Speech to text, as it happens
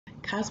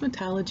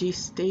Cosmetology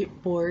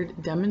State Board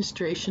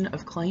demonstration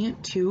of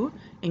Client 2,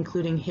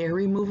 including hair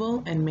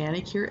removal and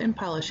manicure and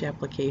polish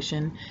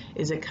application,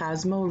 is a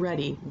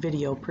CosmoReady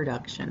video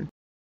production.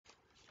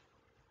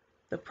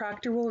 The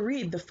proctor will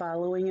read the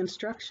following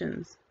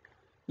instructions.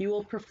 You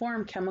will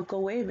perform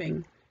chemical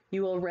waving.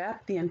 You will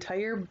wrap the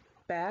entire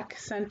back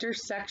center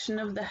section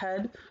of the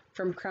head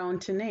from crown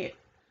to nape.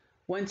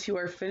 Once you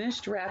are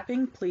finished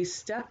wrapping, please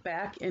step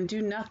back and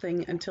do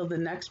nothing until the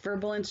next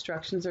verbal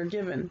instructions are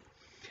given.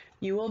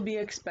 You will be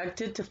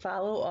expected to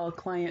follow all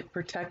client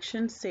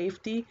protection,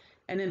 safety,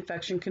 and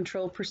infection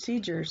control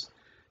procedures.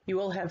 You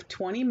will have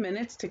 20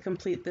 minutes to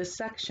complete this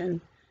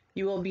section.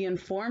 You will be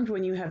informed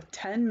when you have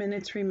 10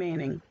 minutes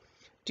remaining.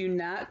 Do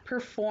not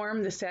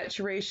perform the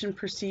saturation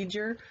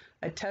procedure,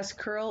 a test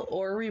curl,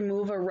 or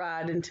remove a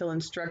rod until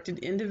instructed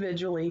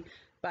individually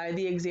by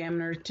the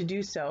examiner to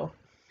do so.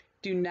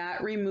 Do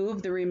not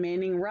remove the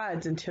remaining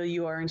rods until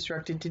you are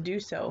instructed to do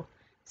so.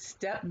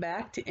 Step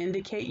back to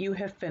indicate you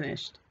have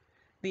finished.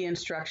 The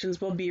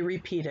instructions will be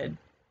repeated.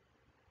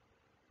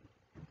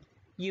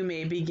 You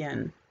may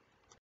begin.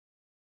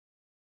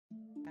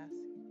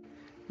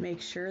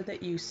 Make sure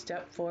that you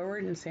step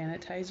forward and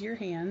sanitize your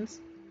hands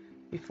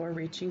before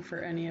reaching for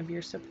any of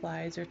your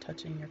supplies or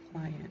touching your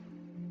client.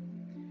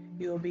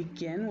 You will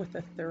begin with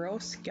a thorough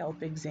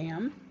scalp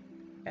exam,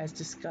 as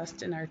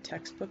discussed in our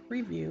textbook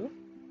review.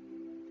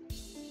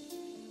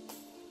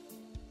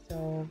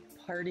 So,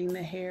 parting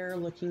the hair,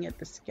 looking at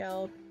the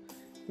scalp.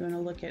 You want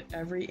to look at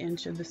every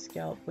inch of the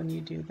scalp when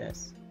you do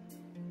this.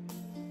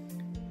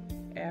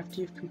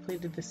 After you've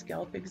completed the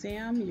scalp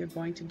exam, you're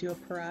going to do a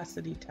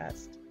porosity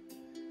test.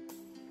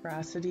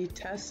 Porosity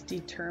test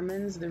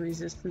determines the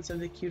resistance of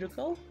the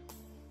cuticle.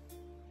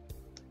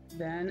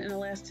 Then an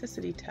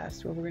elasticity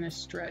test where we're going to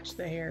stretch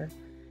the hair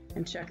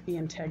and check the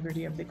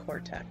integrity of the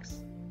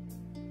cortex.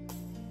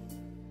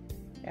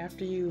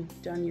 After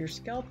you've done your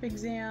scalp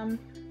exam,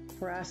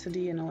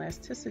 porosity and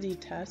elasticity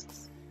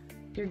tests,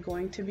 you're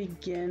going to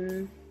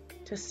begin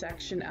to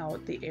section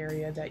out the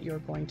area that you're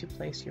going to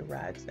place your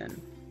rods in.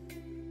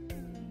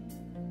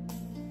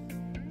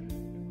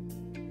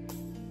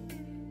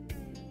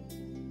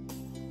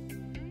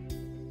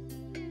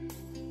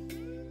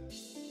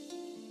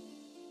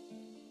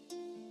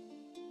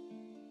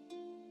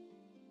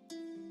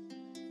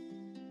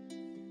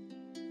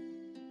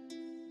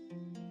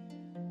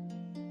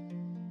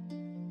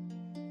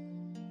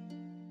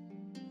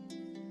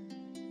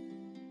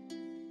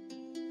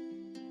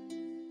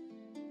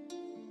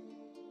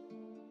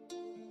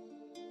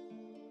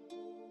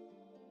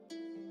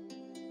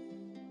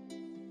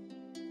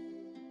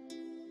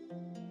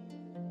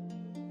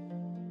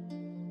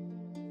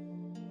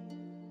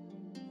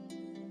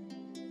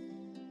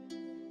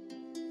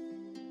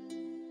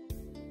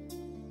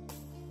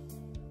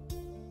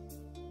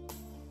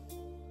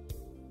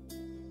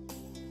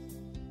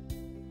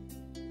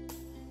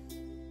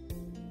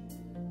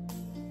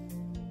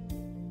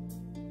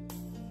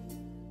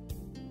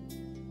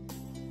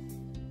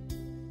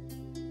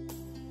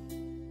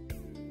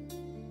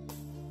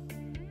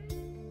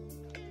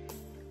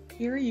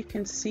 Here you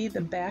can see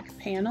the back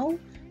panel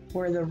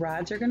where the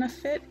rods are going to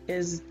fit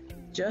is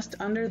just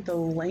under the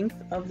length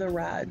of the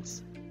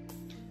rods.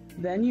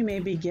 Then you may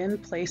begin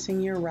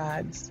placing your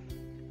rods.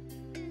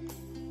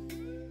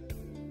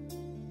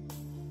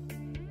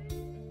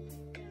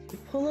 To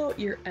pull out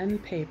your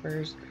end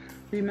papers,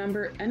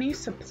 remember any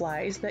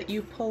supplies that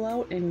you pull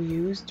out and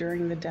use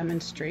during the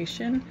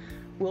demonstration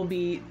will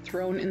be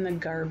thrown in the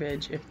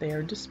garbage if they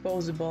are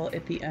disposable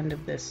at the end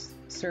of this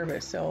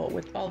service. So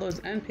with all those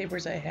end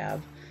papers I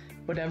have,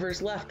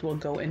 whatever's left will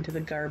go into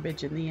the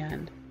garbage in the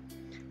end.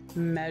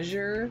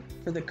 Measure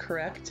for the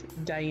correct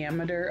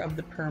diameter of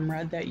the perm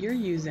rod that you're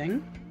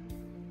using.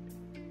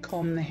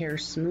 Comb the hair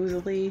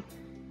smoothly.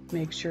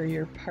 Make sure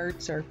your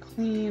parts are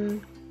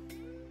clean.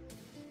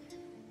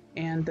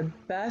 And the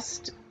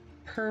best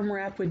perm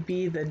wrap would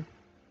be the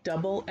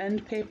double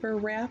end paper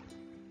wrap.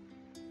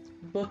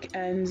 Book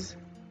ends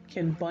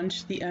can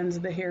bunch the ends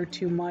of the hair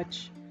too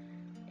much,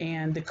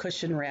 and the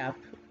cushion wrap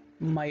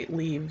might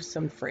leave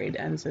some frayed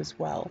ends as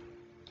well.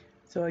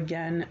 So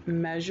again,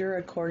 measure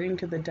according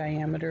to the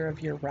diameter of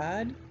your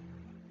rod.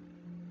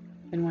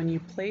 And when you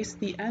place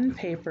the end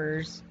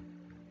papers,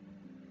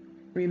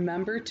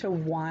 remember to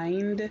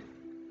wind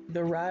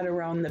the rod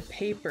around the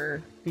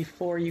paper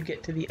before you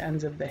get to the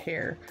ends of the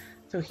hair.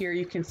 So here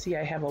you can see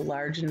I have a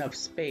large enough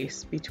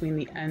space between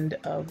the end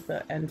of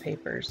the end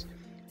papers.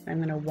 I'm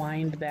going to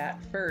wind that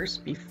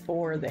first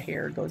before the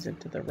hair goes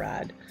into the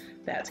rod.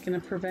 That's going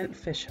to prevent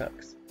fish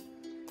hooks.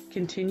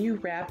 Continue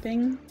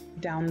wrapping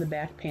down the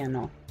back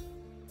panel.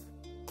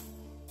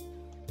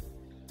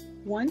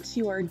 Once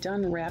you are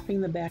done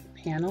wrapping the back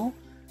panel,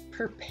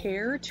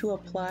 prepare to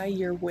apply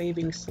your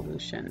waving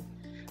solution.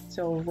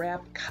 So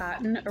wrap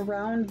cotton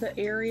around the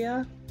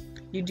area.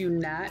 You do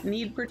not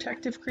need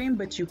protective cream,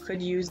 but you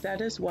could use that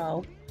as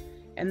well.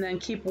 And then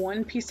keep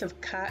one piece of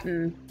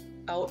cotton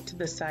out to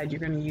the side. You're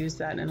going to use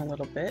that in a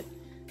little bit.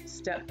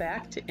 Step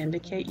back to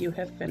indicate you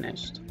have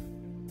finished.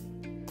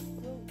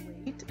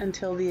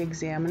 until the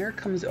examiner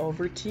comes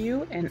over to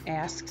you and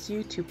asks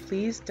you to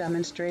please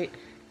demonstrate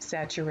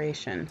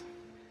saturation.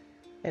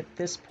 At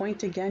this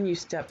point, again, you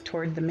step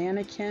toward the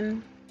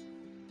mannequin,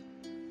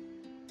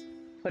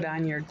 put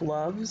on your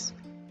gloves.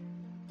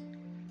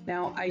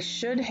 Now, I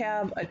should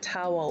have a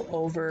towel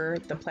over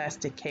the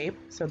plastic cape,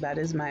 so that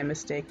is my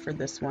mistake for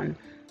this one.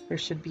 There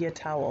should be a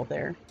towel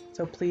there,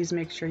 so please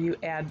make sure you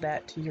add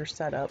that to your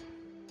setup.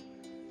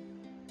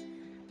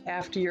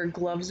 After your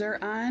gloves are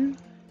on,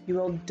 you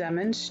will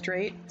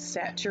demonstrate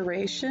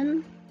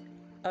saturation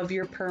of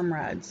your perm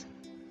rods.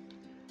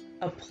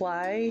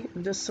 Apply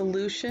the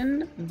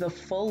solution the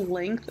full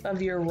length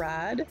of your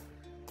rod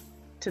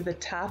to the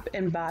top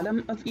and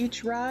bottom of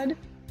each rod.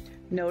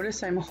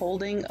 Notice I'm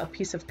holding a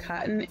piece of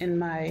cotton in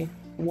my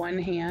one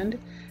hand.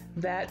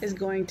 That is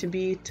going to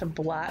be to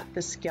blot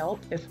the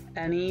scalp if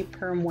any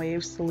perm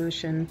wave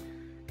solution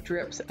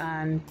drips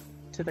on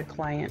to the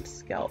client's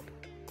scalp.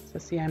 So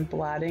see, I'm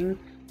blotting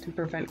to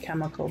prevent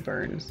chemical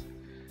burns.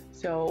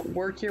 So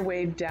work your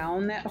way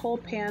down that whole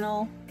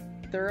panel,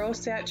 thorough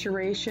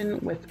saturation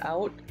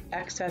without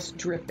excess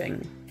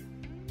dripping.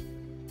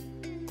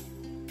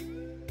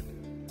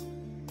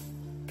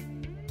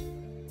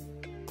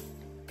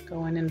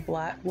 Go in and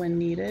blot when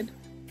needed.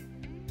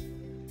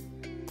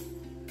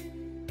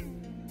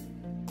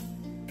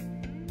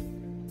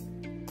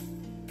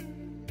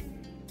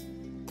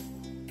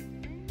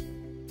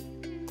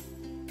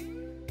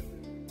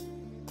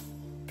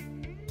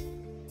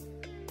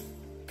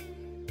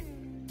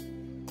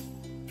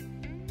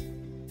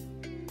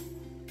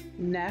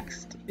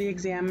 Next, the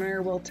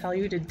examiner will tell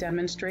you to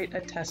demonstrate a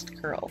test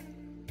curl.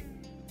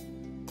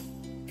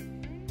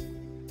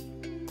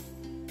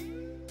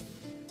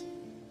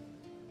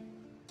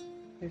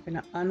 You're going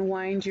to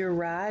unwind your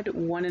rod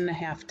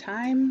 1.5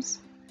 times,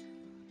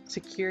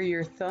 secure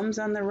your thumbs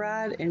on the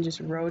rod, and just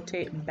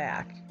rotate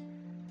back.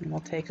 And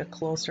we'll take a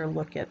closer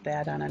look at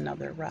that on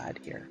another rod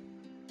here.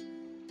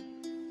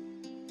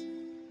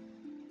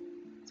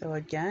 So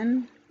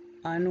again,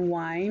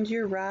 unwind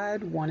your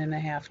rod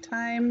 1.5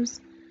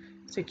 times,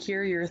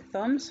 secure your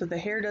thumb so the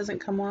hair doesn't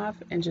come off,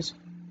 and just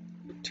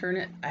turn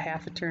it a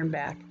half a turn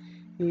back,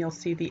 and you'll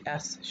see the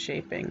S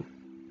shaping.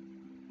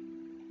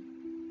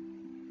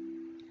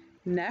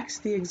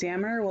 Next, the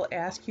examiner will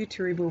ask you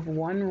to remove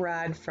one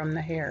rod from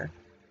the hair.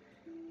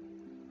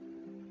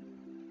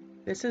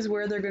 This is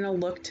where they're going to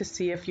look to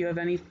see if you have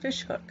any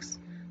fish hooks.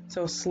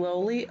 So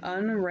slowly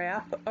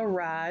unwrap a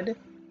rod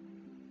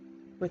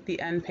with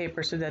the end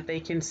paper so that they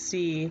can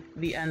see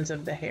the ends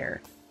of the hair.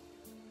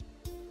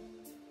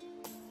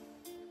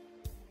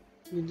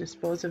 You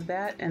dispose of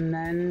that, and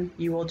then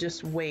you will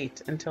just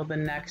wait until the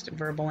next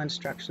verbal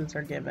instructions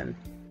are given.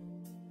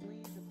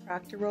 The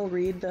proctor will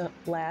read the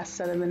last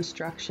set of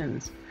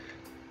instructions.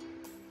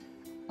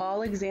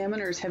 All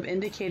examiners have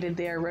indicated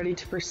they are ready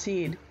to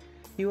proceed.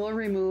 You will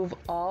remove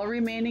all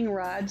remaining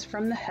rods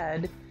from the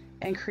head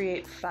and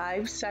create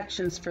 5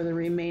 sections for the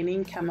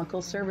remaining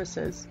chemical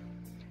services.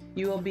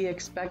 You will be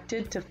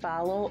expected to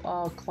follow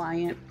all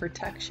client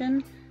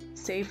protection,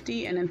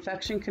 safety, and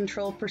infection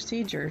control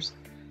procedures.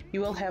 You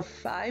will have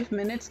 5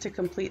 minutes to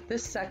complete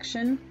this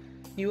section.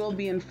 You will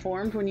be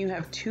informed when you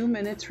have 2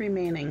 minutes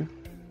remaining.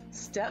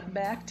 Step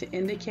back to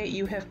indicate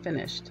you have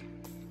finished.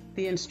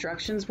 The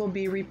instructions will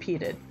be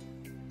repeated.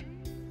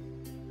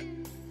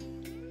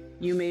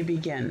 You may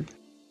begin.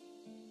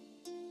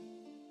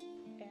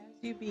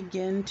 As you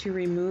begin to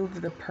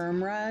remove the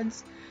perm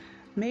rods,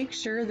 make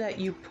sure that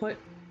you put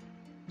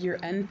your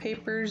end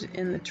papers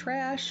in the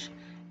trash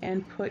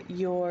and put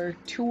your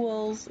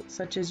tools,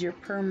 such as your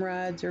perm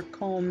rods or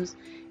combs,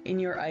 in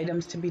your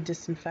items to be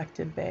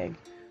disinfected bag.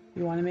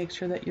 You want to make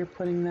sure that you're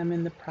putting them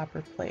in the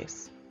proper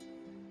place.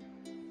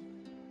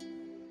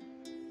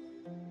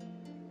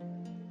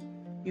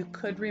 You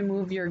could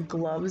remove your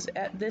gloves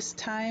at this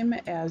time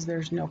as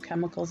there's no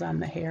chemicals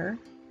on the hair.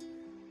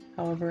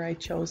 However, I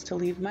chose to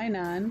leave mine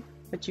on,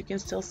 but you can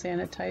still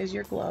sanitize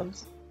your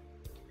gloves.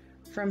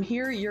 From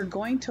here, you're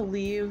going to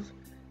leave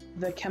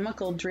the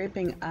chemical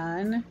draping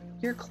on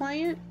your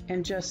client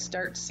and just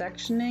start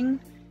sectioning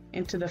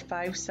into the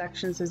 5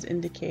 sections as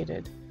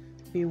indicated.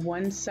 Be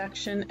 1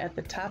 section at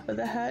the top of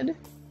the head,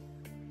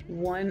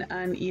 1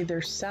 on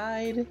either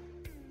side,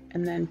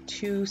 and then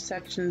 2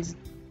 sections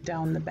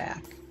down the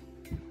back.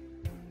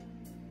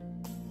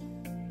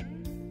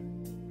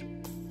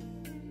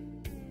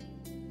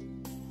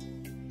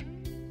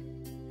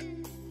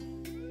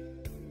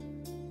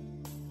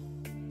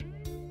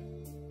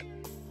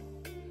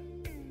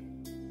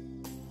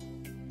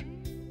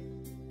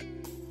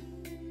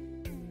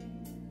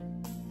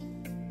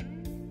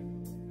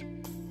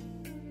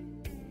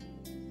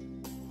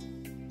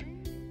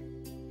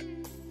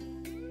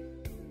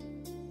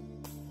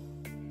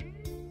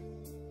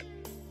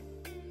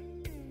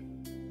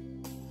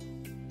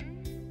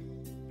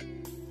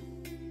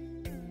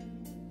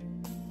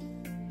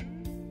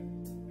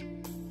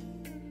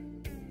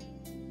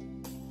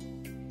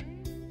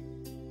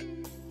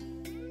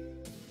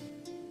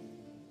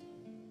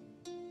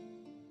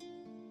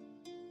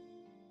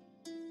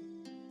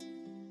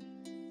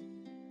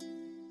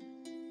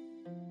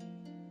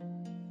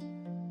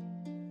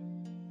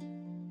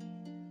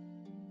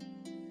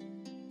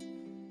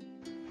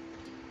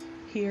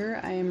 Here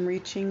I am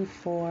reaching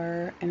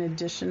for an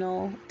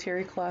additional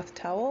terry cloth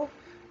towel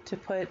to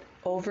put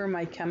over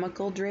my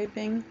chemical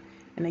draping,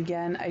 and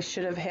again I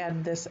should have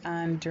had this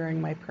on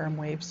during my perm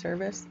wave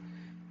service,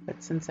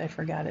 but since I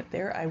forgot it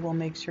there, I will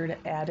make sure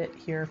to add it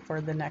here for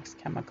the next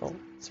chemical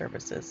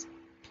services.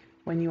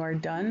 When you are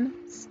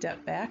done,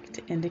 step back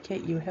to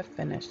indicate you have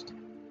finished.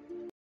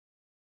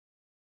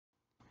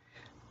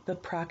 The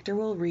proctor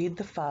will read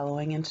the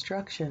following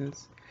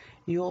instructions.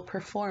 You will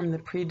perform the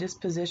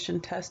predisposition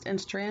test and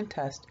strand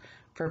test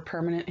for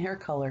permanent hair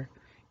color.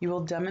 You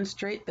will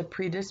demonstrate the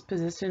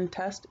predisposition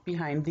test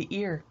behind the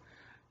ear.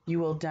 You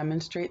will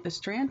demonstrate the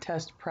strand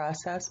test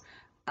process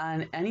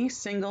on any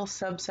single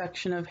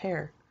subsection of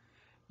hair.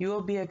 You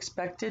will be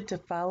expected to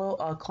follow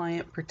all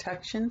client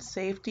protection,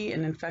 safety,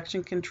 and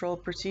infection control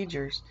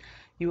procedures.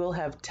 You will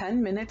have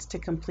 10 minutes to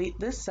complete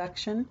this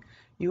section.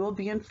 You will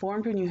be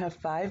informed when you have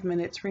 5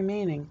 minutes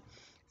remaining.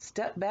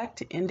 Step back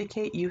to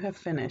indicate you have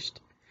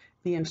finished.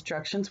 The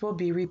instructions will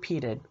be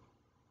repeated.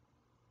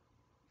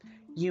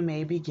 You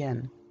may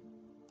begin.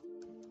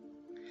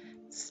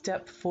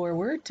 Step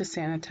forward to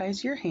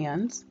sanitize your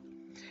hands.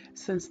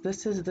 Since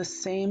this is the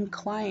same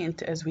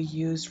client as we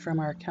used from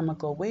our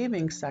chemical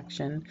waving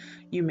section,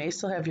 you may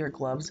still have your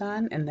gloves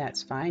on, and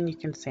that's fine. You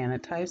can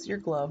sanitize your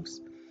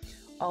gloves.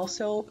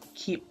 Also,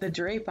 keep the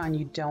drape on.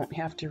 You don't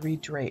have to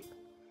re-drape.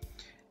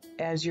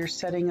 As you're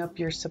setting up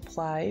your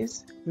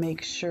supplies,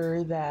 make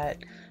sure that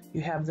you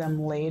have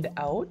them laid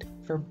out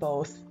for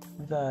both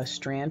the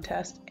strand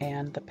test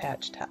and the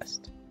patch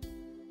test.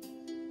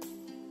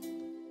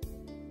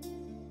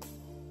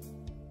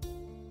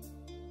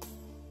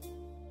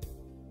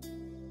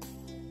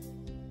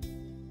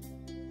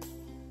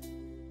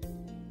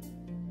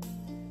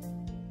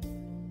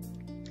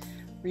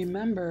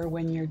 Remember,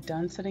 when you're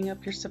done setting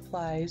up your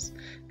supplies,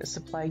 the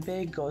supply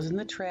bag goes in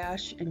the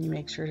trash and you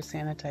make sure to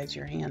sanitize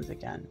your hands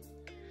again.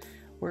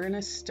 We're going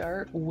to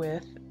start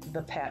with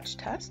the patch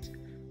test,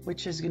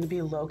 which is going to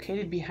be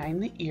located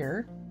behind the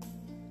ear.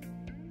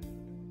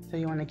 So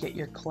you want to get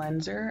your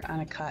cleanser on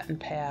a cotton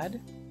pad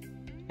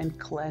and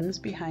cleanse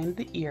behind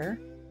the ear.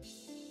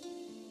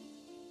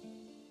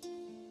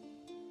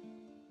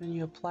 When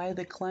you apply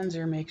the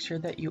cleanser, make sure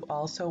that you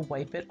also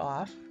wipe it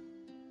off.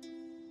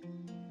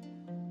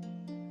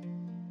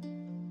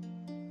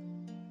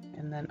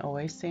 And then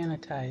always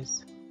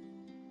sanitize.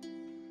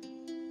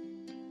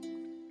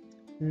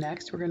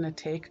 Next, we're going to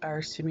take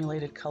our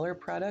simulated color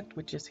product,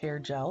 which is hair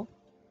gel,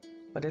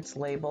 but it's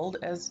labeled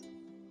as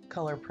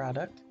color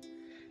product.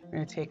 We're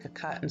going to take a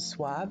cotton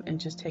swab and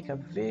just take a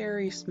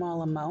very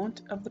small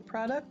amount of the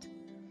product,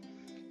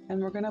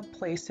 and we're going to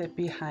place it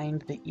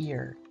behind the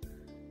ear.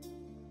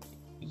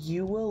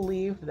 You will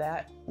leave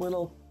that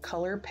little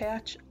color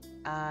patch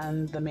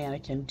on the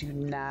mannequin. Do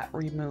not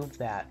remove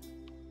that.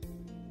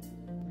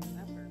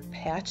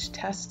 Patch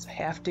tests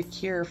have to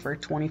cure for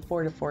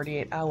 24 to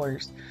 48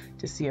 hours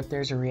to see if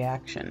there's a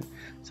reaction.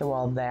 So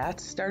while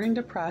that's starting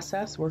to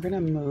process, we're going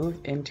to move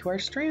into our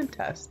strand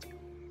test.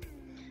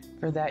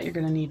 For that, you're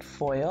going to need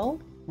foil.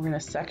 We're going to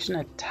section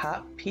a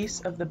top piece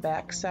of the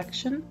back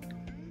section.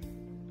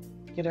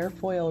 Get our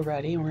foil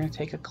ready, and we're going to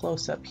take a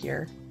close-up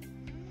here.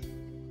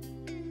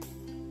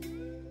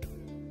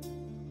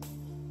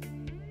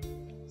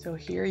 So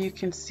here you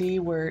can see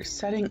we're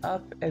setting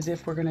up as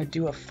if we're going to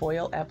do a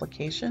foil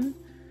application,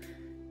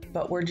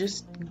 but we're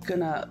just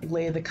gonna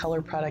lay the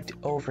color product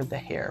over the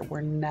hair.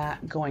 We're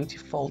not going to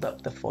fold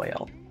up the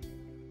foil.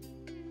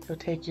 So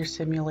take your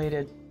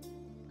simulated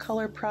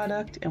color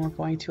product and we're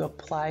going to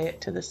apply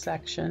it to the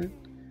section.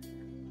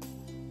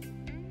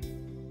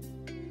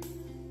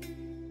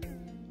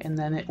 And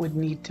then it would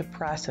need to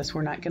process.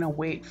 We're not gonna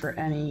wait for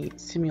any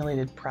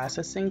simulated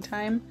processing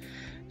time.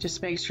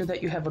 Just make sure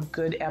that you have a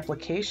good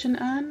application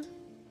on.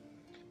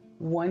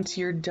 Once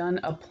you're done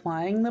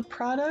applying the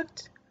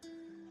product,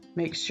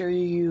 make sure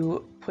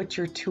you put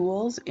your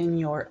tools in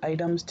your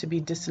items to be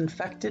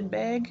disinfected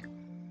bag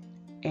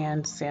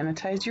and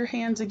sanitize your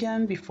hands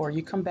again before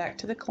you come back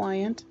to the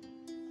client.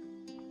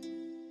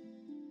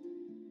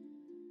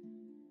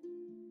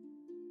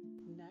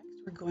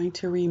 Next, we're going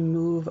to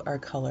remove our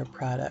color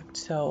product.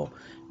 So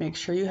make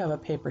sure you have a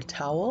paper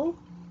towel.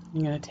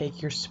 You're going to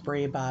take your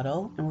spray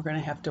bottle and we're going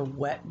to have to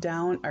wet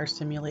down our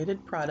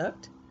simulated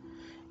product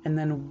and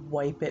then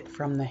wipe it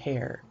from the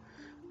hair.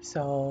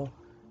 So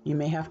you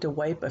may have to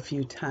wipe a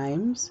few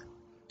times,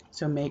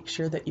 so make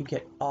sure that you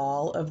get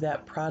all of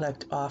that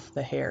product off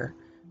the hair.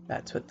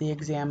 That's what the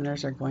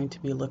examiners are going to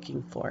be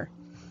looking for.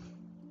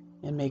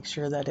 And make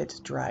sure that it's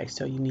dry,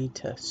 so you need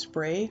to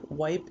spray,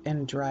 wipe,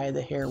 and dry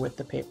the hair with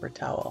the paper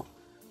towel.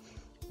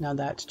 Now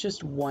that's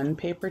just one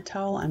paper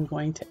towel. I'm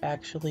going to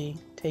actually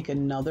take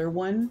another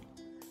one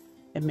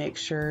and make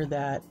sure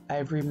that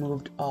I've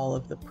removed all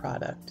of the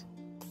product.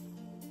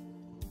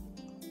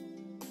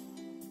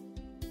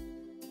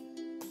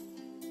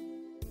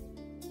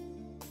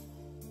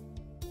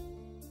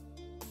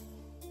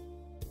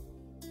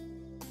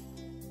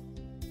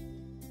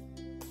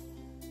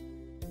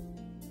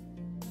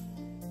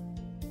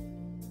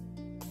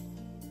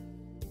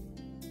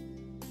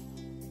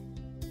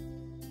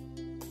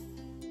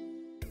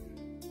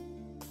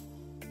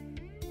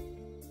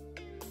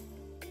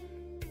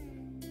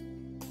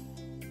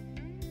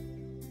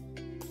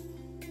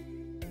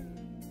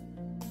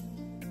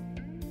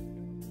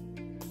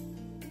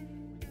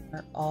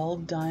 We're all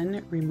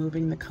done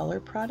removing the color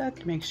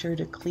product. Make sure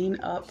to clean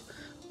up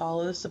all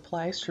of the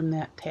supplies from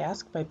that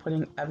task by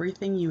putting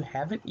everything you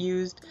haven't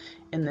used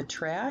in the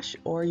trash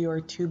or your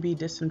to be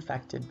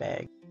disinfected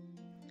bag.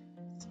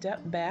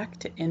 Step back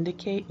to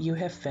indicate you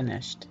have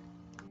finished.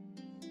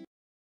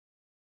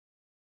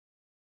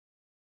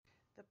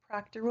 The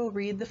proctor will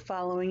read the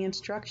following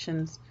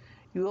instructions.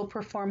 You will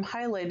perform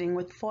highlighting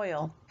with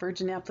foil,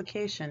 virgin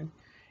application.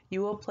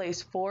 You will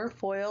place 4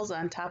 foils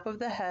on top of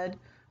the head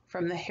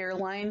from the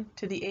hairline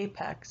to the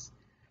apex.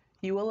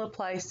 You will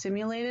apply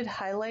simulated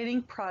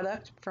highlighting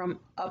product from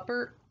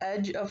upper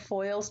edge of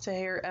foils to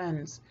hair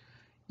ends.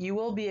 You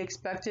will be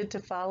expected to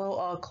follow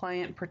all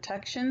client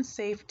protection,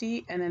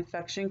 safety, and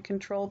infection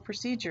control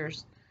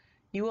procedures.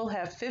 You will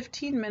have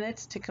 15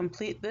 minutes to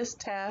complete this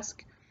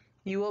task.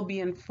 You will be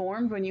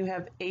informed when you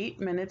have 8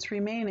 minutes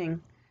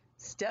remaining.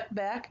 Step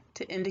back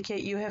to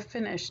indicate you have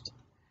finished.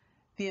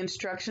 The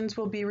instructions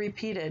will be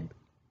repeated.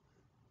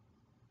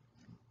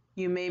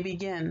 You may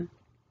begin.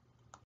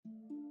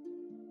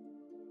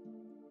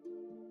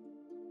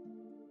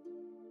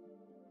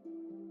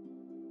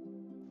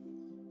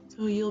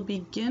 So you'll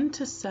begin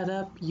to set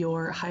up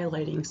your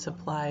highlighting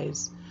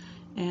supplies,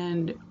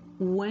 and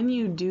when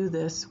you do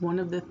this, one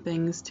of the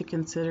things to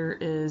consider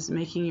is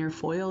making your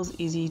foils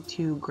easy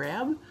to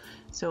grab.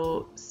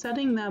 So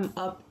setting them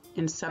up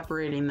and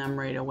separating them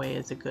right away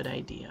is a good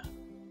idea.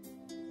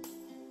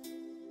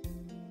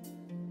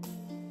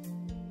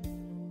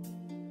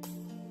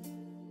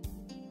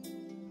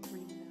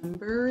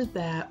 Remember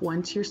that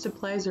once your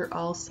supplies are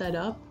all set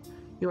up,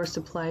 your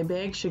supply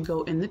bag should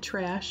go in the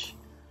trash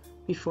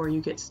before you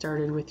get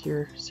started with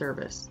your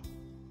service.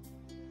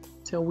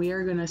 So we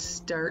are going to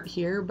start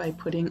here by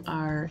putting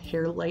our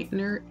hair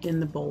lightener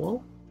in the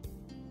bowl.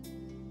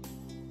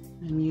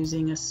 I'm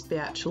using a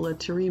spatula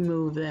to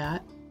remove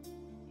that,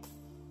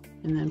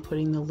 and then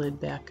putting the lid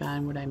back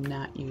on what I'm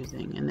not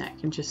using, and that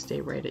can just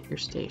stay right at your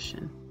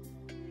station.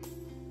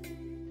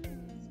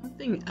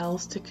 Something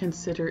else to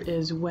consider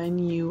is when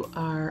you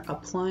are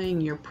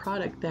applying your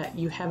product that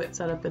you have it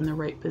set up in the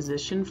right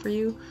position for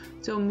you.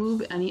 So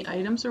move any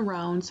items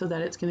around so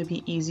that it's going to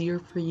be easier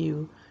for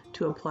you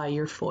to apply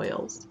your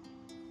foils.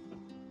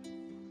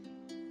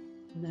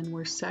 And then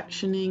we're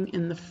sectioning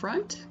in the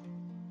front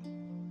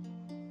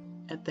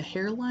at the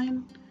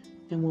hairline,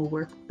 and we'll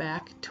work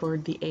back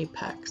toward the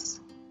apex.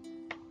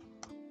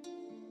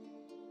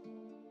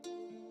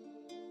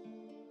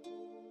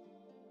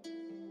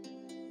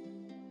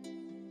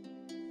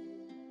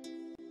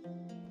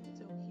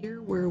 Here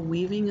we're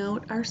weaving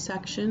out our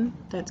section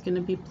that's going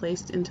to be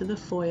placed into the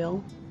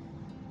foil.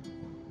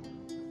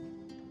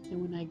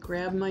 And when I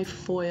grab my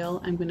foil,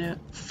 I'm going to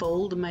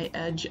fold my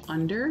edge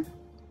under,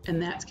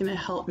 and that's going to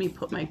help me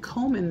put my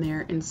comb in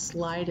there and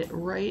slide it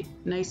right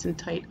nice and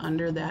tight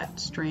under that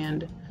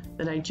strand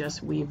that I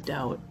just weaved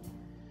out.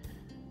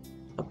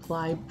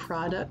 Apply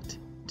product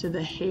to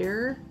the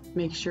hair,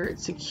 make sure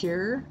it's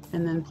secure,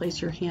 and then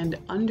place your hand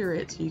under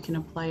it so you can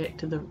apply it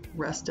to the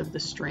rest of the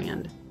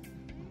strand.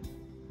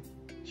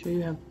 Sure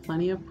you have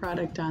plenty of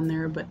product on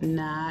there, but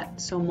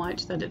not so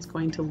much that it's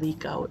going to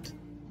leak out.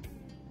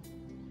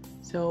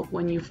 So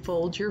when you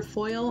fold your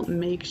foil,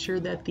 make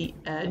sure that the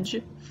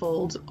edge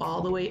folds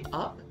all the way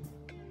up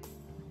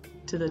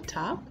to the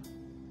top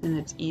and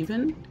it's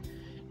even.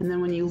 And then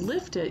when you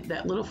lift it,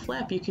 that little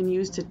flap you can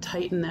use to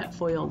tighten that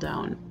foil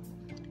down.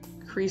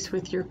 Crease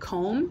with your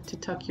comb to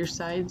tuck your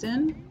sides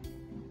in,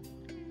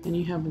 and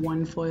you have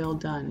one foil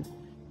done.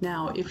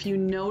 Now, if you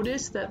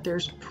notice that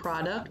there's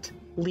product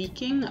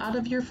leaking out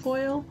of your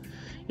foil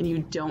and you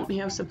don't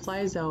have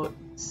supplies out,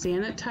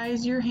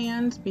 sanitize your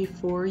hands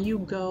before you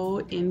go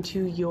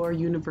into your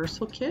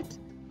universal kit.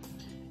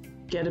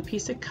 Get a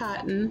piece of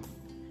cotton,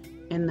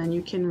 and then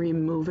you can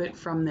remove it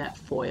from that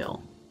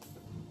foil,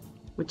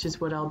 which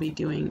is what I'll be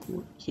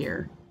doing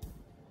here.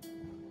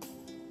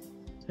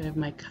 So I have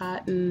my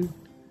cotton.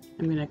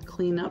 I'm going to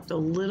clean up the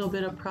little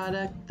bit of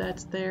product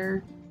that's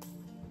there,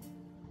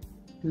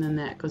 and then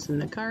that goes in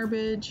the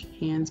garbage.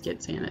 Hands get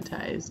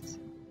sanitized,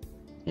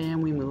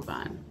 and we move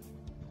on.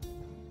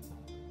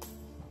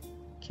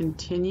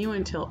 Continue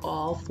until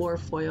all 4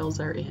 foils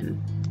are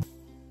in.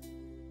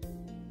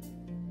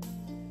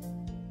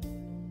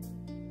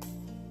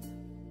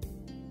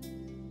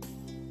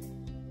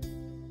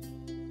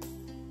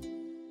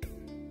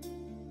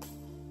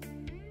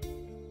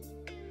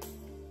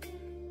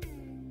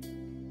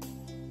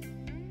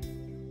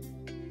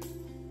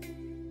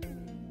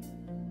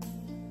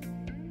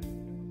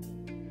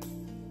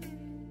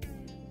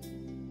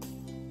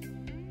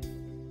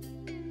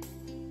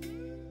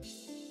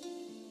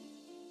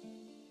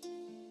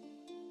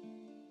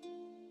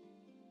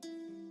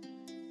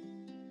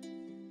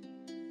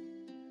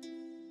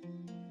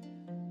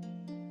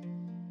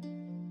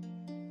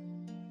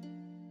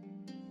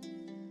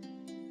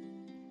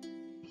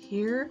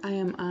 Here I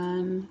am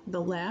on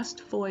the last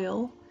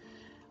foil.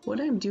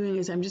 What I'm doing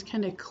is I'm just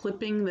kind of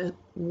clipping the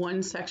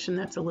one section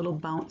that's a little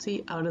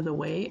bouncy out of the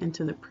way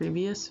into the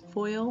previous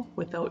foil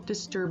without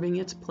disturbing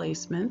its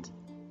placement,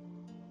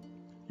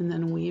 and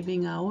then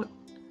weaving out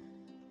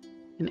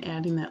and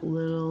adding that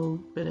little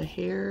bit of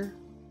hair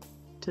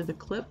to the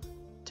clip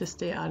to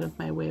stay out of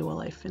my way while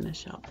I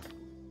finish up.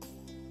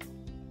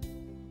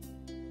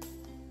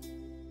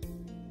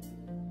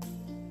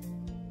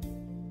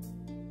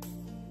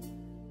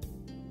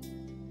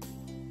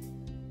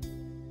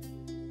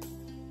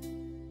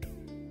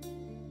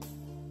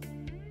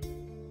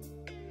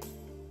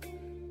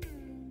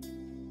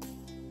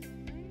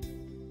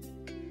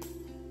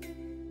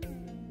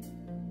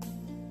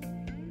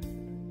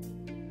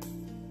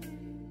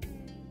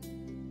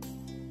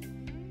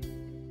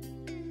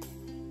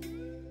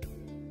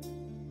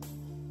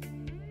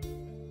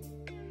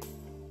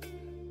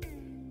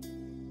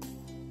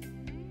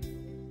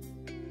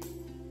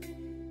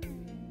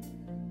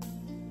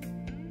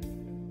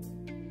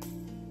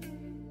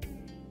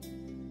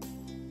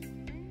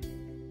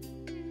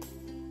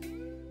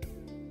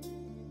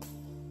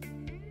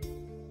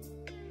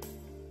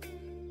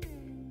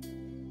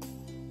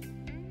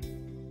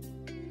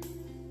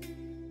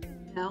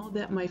 Now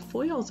that my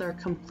foils are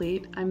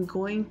complete, I'm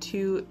going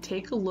to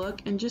take a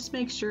look and just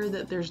make sure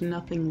that there's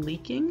nothing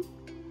leaking.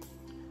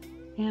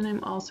 And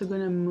I'm also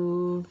going to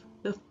move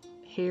the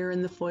hair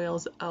and the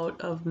foils out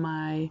of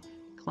my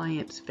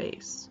client's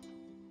face.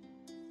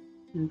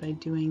 And by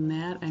doing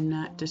that, I'm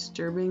not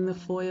disturbing the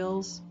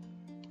foils,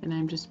 and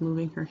I'm just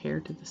moving her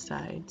hair to the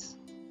sides.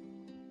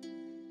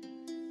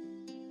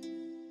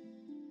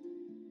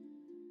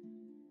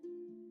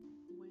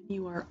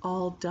 You are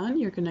all done.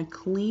 You're going to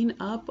clean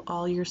up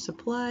all your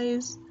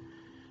supplies.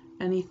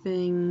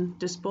 Anything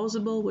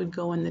disposable would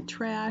go in the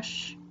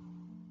trash.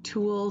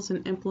 Tools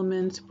and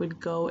implements would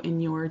go in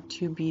your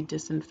to be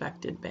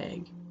disinfected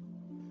bag.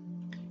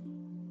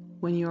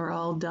 When you're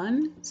all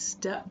done,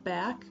 step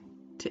back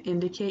to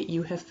indicate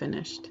you have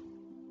finished.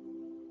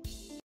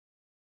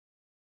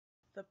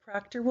 The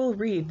proctor will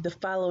read the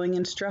following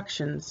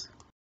instructions.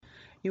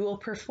 You will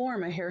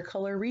perform a hair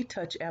color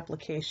retouch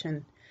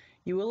application.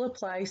 You will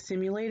apply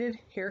simulated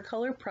hair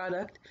color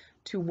product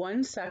to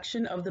one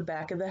section of the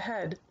back of the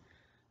head.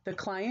 The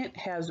client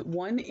has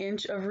 1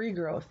 inch of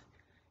regrowth.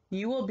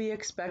 You will be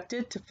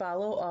expected to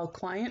follow all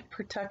client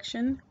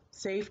protection,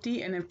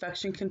 safety, and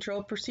infection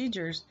control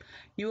procedures.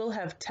 You will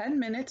have 10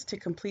 minutes to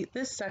complete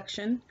this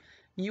section.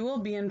 You will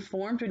be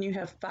informed when you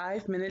have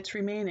 5 minutes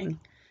remaining.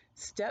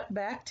 Step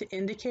back to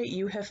indicate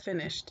you have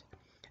finished.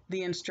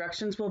 The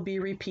instructions will be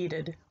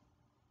repeated.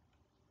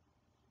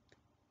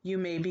 You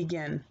may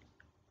begin.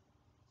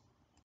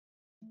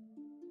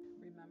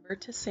 Remember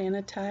to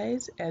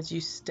sanitize as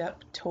you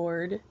step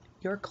toward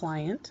your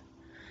client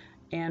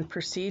and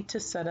proceed to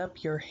set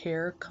up your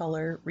hair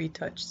color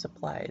retouch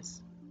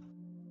supplies.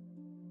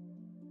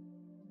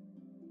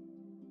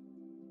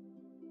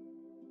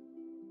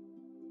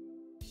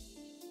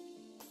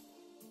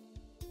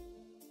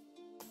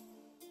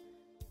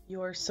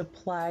 Your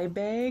supply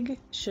bag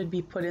should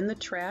be put in the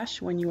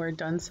trash when you are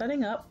done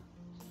setting up.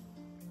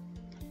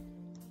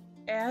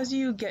 As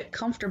you get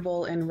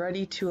comfortable and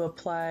ready to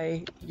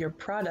apply your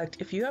product,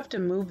 if you have to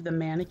move the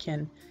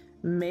mannequin,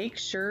 make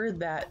sure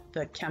that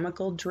the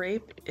chemical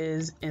drape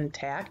is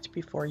intact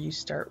before you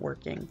start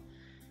working.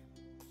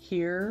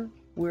 Here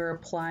we're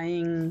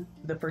applying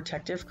the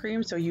protective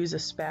cream, so use a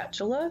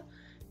spatula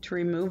to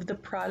remove the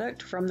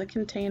product from the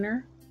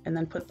container and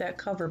then put that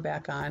cover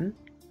back on.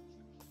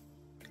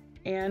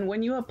 And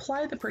when you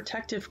apply the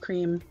protective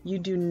cream, you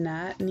do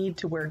not need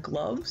to wear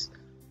gloves.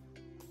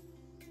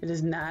 It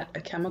is not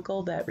a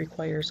chemical that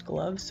requires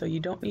gloves, so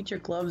you don't need your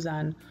gloves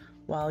on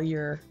while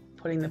you're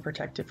putting the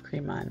protective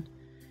cream on.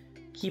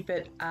 Keep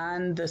it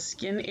on the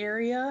skin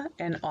area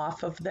and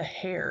off of the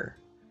hair.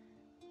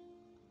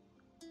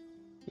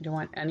 You don't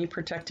want any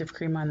protective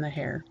cream on the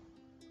hair.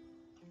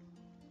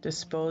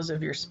 Dispose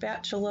of your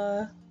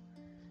spatula,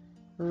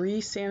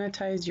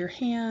 re-sanitize your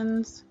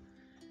hands.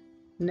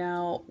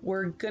 Now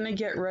we're gonna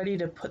get ready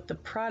to put the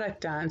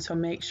product on, so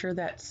make sure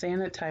that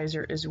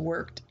sanitizer is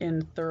worked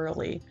in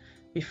thoroughly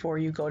before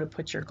you go to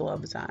put your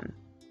gloves on.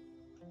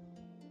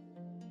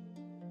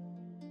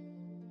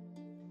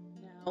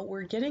 Now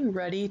we're getting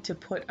ready to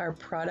put our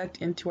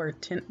product into our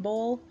tint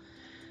bowl.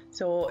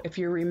 So if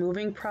you're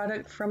removing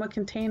product from a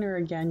container,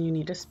 again, you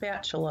need a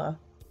spatula.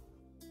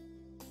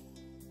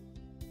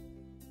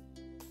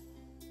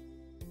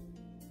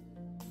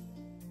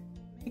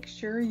 Make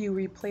sure you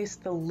replace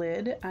the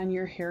lid on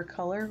your hair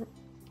color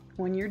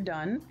when you're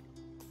done.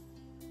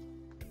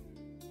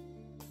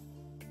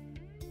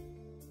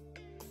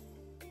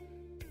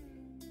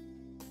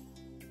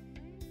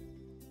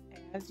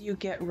 As you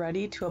get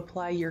ready to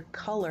apply your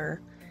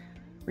color,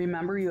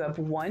 remember you have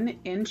 1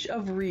 inch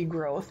of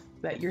regrowth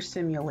that you're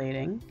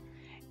simulating,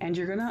 and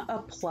you're gonna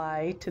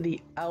apply to the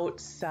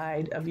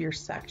outside of your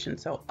section.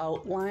 So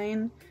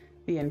outline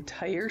the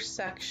entire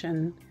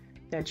section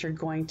that you're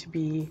going to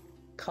be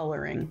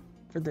coloring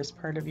for this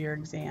part of your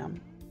exam.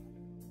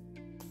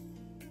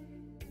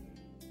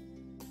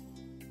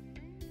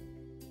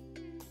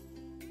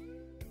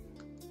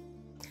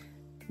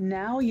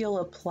 Now you'll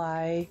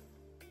apply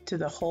to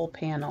the whole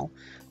panel.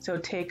 So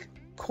take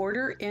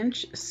 1/4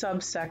 inch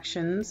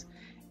subsections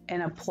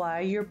and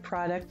apply your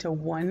product to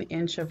 1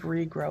 inch of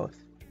regrowth.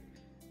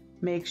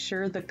 Make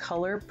sure the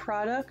color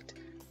product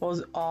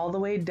goes all the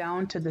way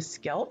down to the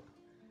scalp.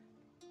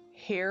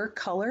 Hair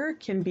color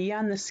can be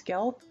on the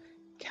scalp.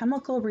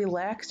 Chemical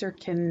relaxer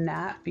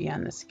cannot be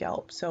on the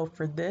scalp. So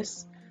for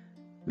this,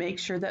 make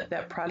sure that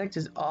that product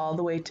is all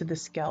the way to the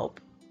scalp.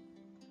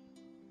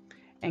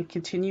 And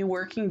continue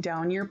working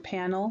down your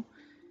panel,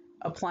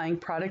 applying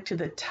product to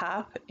the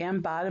top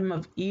and bottom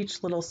of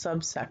each little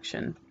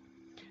subsection.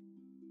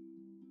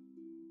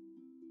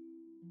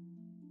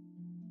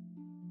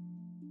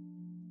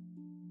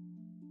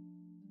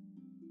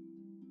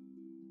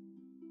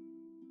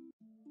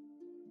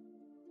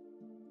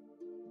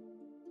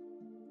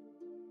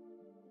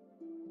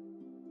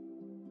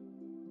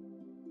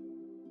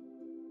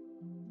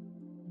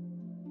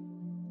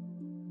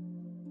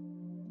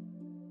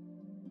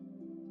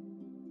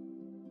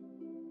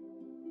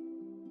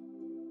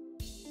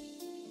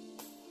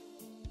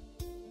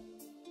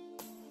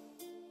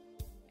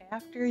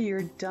 After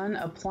you're done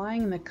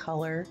applying the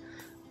color,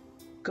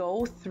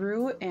 go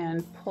through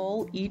and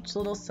pull each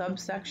little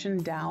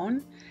subsection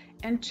down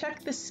and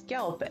check the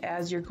scalp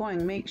as you're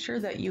going. Make sure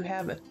that you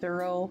have a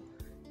thorough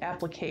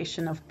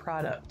application of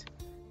product.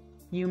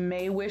 You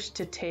may wish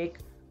to take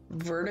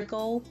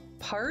vertical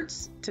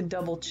parts to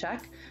double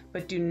check,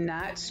 but do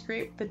not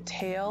scrape the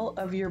tail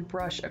of your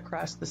brush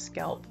across the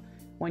scalp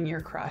when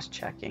you're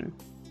cross-checking.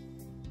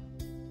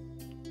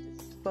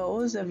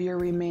 Dispose of your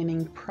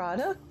remaining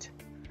product.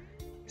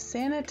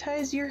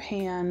 Sanitize your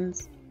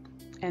hands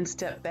and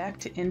step back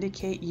to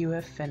indicate you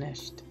have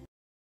finished.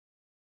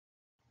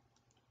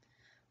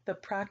 The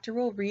proctor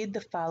will read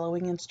the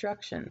following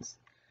instructions.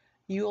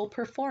 You will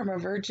perform a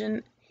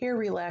virgin hair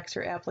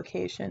relaxer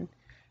application.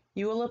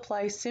 You will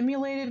apply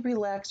simulated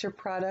relaxer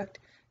product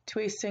to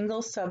a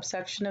single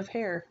subsection of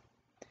hair.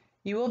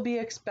 You will be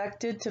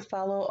expected to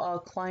follow all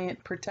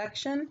client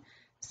protection,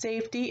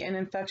 safety, and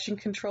infection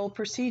control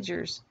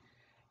procedures.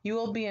 You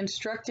will be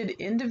instructed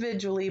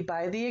individually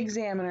by the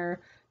examiner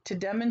to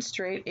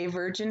demonstrate a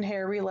virgin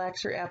hair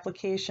relaxer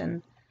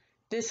application.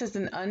 This is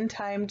an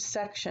untimed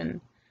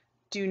section.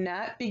 Do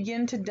not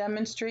begin to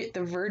demonstrate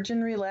the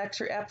virgin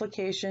relaxer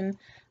application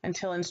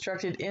until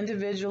instructed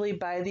individually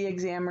by the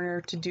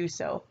examiner to do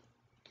so.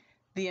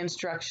 The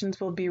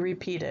instructions will be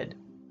repeated.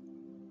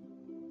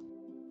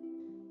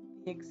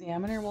 The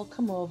examiner will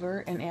come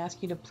over and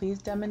ask you to please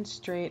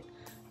demonstrate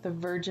the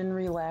virgin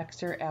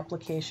relaxer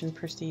application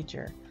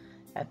procedure.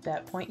 At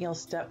that point, you'll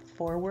step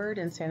forward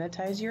and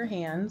sanitize your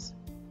hands.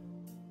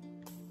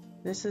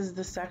 This is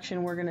the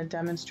section we're going to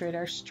demonstrate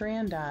our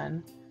strand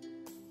on,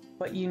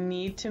 but you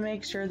need to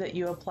make sure that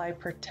you apply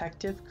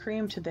protective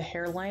cream to the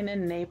hairline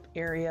and nape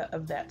area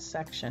of that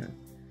section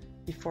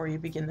before you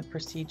begin the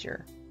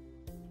procedure.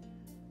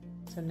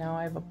 So now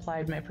I've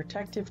applied my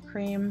protective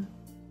cream.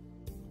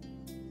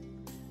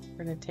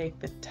 We're going to take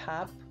the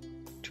top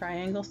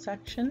triangle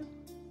section.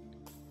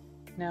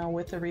 Now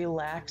with the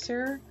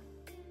relaxer,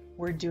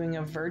 we're doing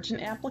a virgin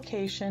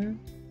application,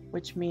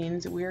 which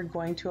means we are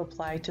going to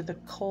apply to the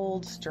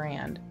cold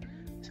strand.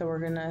 So we're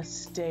going to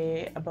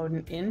stay about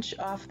 1 inch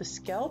off the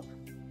scalp.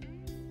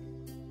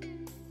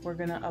 We're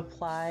going to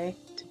apply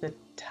to the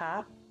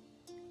top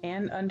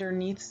and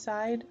underneath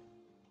side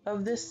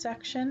of this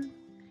section,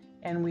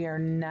 and we are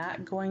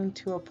not going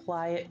to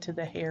apply it to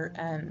the hair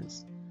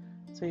ends.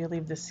 So you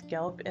leave the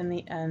scalp and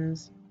the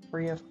ends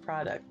free of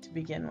product to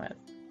begin with.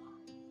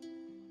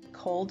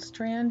 Cold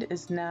strand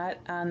is not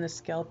on the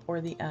scalp or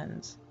the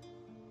ends.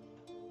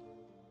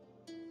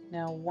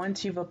 Now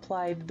once you've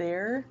applied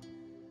there,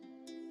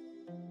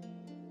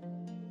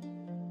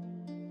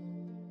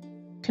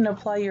 you can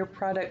apply your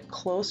product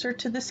closer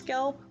to the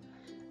scalp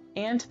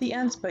and to the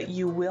ends, but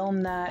you will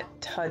not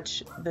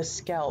touch the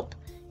scalp.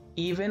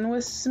 Even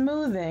with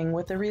smoothing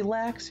with a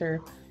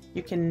relaxer,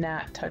 you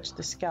cannot touch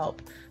the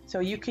scalp. So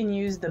you can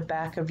use the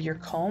back of your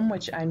comb,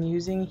 which I'm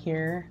using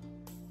here.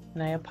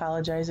 And I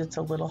apologize, it's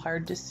a little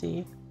hard to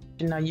see.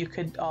 Now you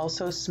could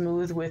also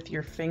smooth with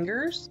your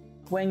fingers.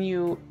 When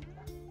you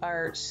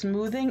are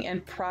smoothing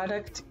and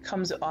product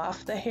comes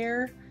off the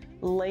hair,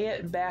 lay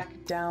it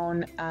back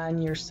down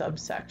on your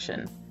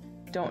subsection.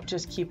 Don't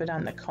just keep it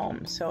on the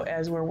comb. So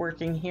as we're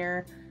working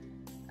here,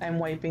 I'm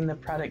wiping the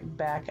product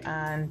back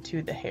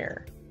onto the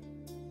hair.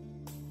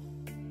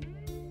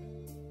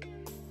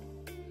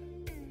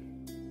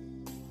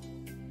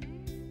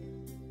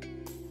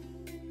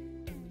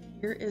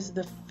 Here is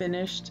the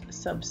finished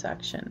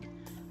subsection.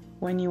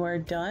 When you are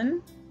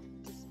done,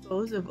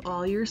 dispose of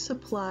all your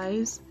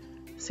supplies,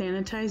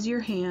 sanitize your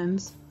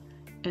hands,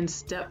 and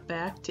step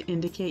back to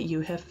indicate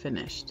you have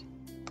finished.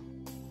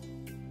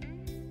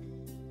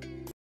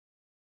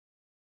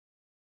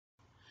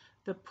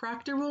 The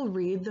proctor will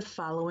read the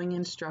following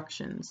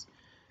instructions.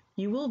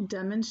 You will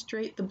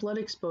demonstrate the blood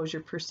exposure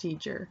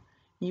procedure.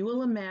 You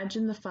will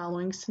imagine the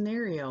following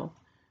scenario.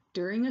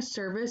 During a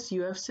service,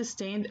 you have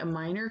sustained a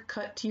minor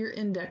cut to your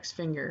index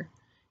finger.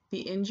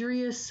 The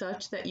injury is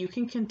such that you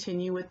can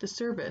continue with the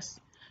service.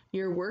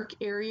 Your work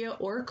area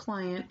or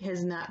client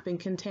has not been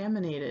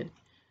contaminated.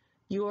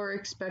 You are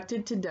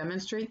expected to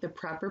demonstrate the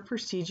proper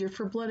procedure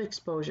for blood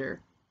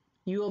exposure.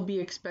 You will be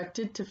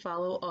expected to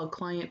follow all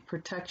client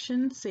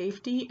protection,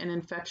 safety, and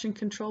infection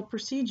control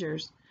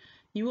procedures.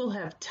 You will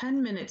have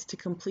 10 minutes to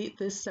complete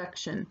this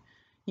section.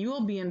 You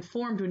will be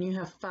informed when you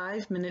have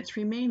 5 minutes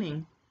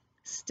remaining.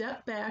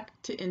 Step back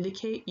to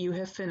indicate you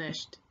have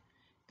finished.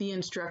 The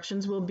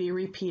instructions will be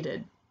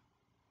repeated.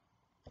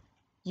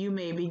 You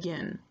may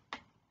begin.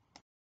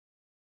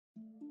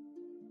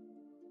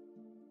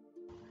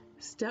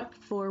 Step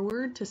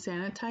forward to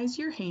sanitize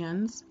your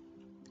hands.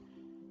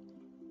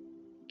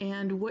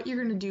 And what you're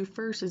going to do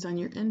first is on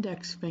your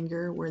index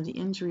finger where the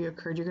injury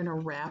occurred, you're going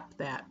to wrap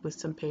that with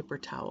some paper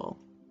towel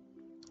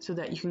so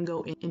that you can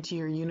go into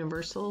your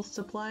universal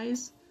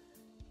supplies,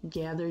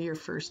 gather your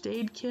first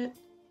aid kit,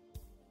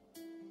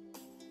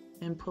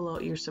 and pull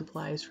out your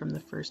supplies from the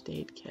first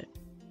aid kit.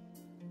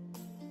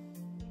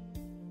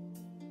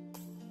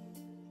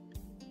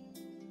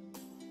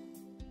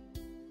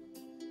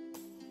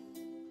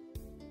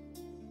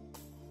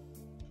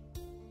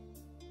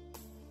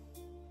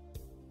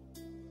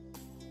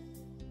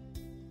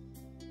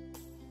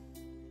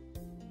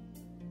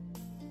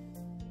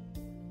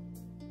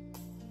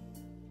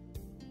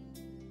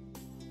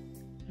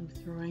 I'm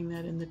throwing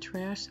that in the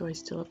trash, so I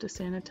still have to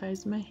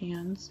sanitize my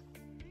hands.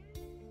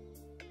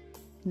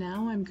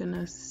 Now I'm going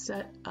to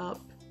set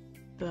up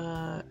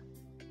the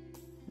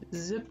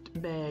zipped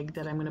bag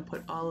that I'm going to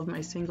put all of my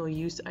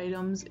single-use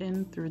items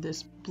in through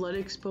this blood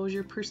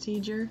exposure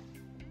procedure.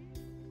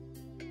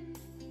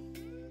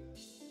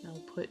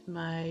 I'll put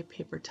my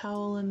paper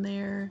towel in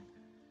there,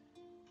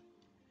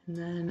 and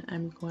then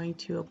I'm going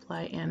to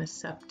apply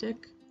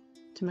antiseptic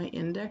to my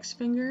index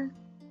finger.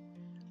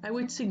 I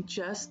would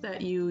suggest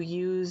that you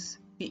use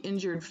the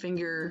injured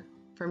finger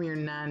from your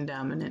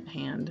non-dominant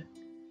hand.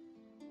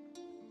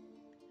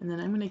 And then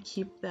I'm going to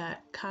keep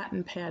that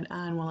cotton pad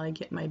on while I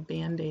get my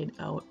Band-Aid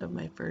out of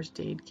my first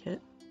aid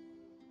kit.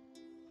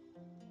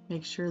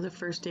 Make sure the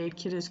first aid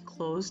kit is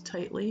closed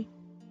tightly.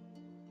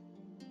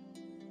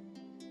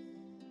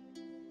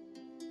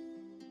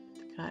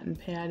 Put the cotton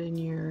pad in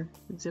your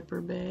zipper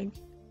bag.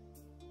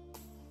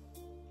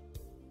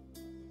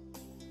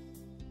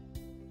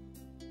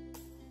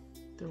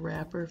 The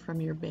wrapper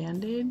from your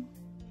Band-Aid.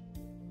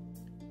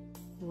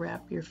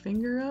 Wrap your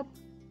finger up.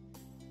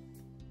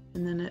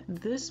 And then at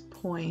this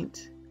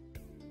point,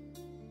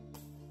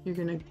 you're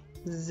going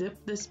to zip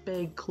this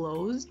bag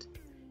closed.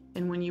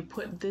 And when you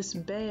put this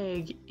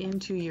bag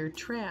into your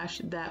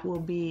trash, that will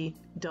be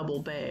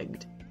double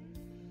bagged.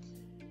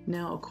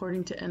 Now,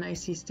 according to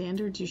NIC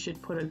standards, you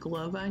should put a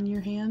glove on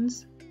your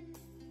hands.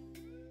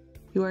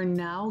 You are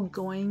now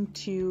going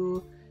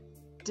to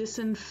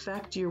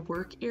disinfect your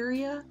work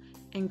area,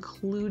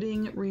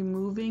 including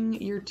removing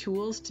your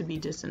tools to be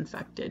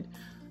disinfected.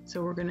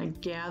 So we're going to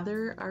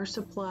gather our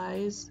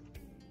supplies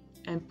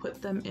and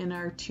put them in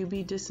our to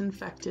be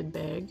disinfected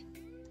bag,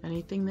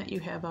 anything that you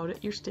have out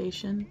at your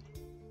station.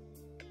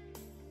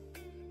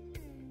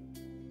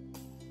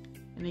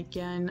 And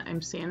again,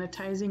 I'm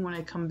sanitizing when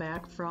I come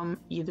back from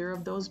either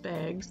of those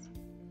bags.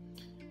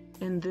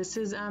 And this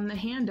is on the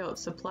handout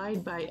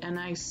supplied by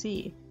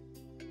NIC.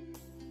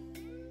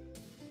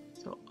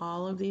 So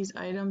all of these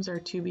items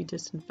are to be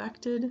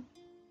disinfected,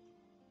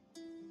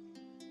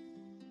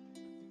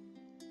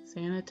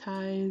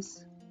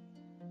 sanitize,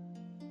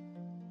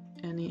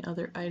 any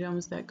other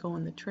items that go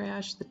in the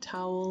trash. The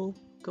towel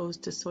goes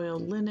to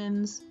soiled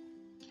linens,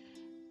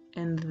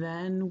 and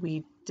then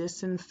we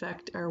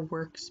disinfect our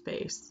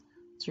workspace.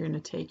 So you're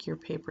going to take your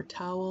paper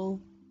towel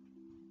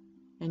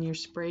and your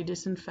spray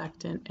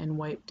disinfectant and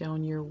wipe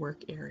down your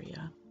work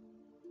area.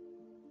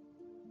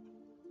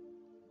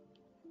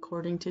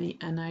 According to the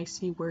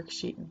NIC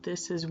worksheet,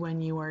 this is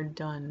when you are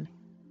done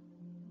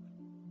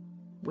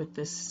with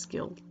this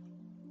skill.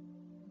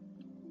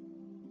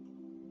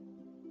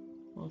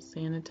 We'll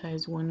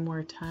sanitize one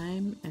more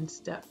time and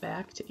step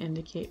back to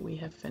indicate we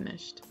have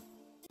finished.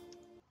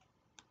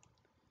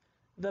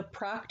 The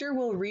proctor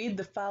will read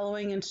the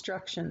following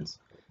instructions.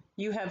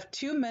 You have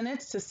 2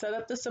 minutes to set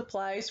up the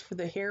supplies for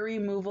the hair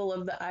removal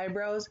of the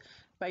eyebrows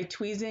by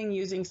tweezing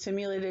using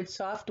simulated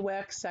soft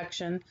wax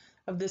section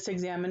of this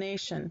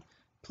examination.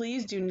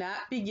 Please do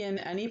not begin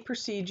any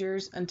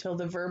procedures until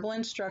the verbal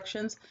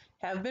instructions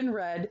have been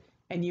read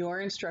and you are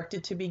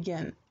instructed to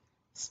begin.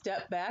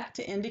 Step back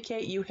to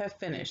indicate you have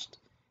finished.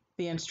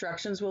 The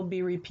instructions will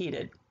be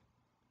repeated.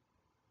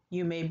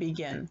 You may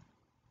begin.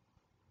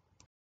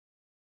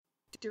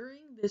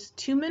 During this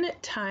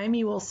 2-minute time,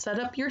 you will set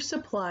up your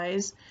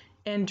supplies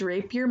and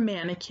drape your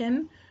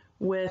mannequin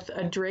with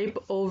a drape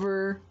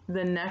over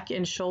the neck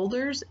and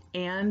shoulders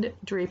and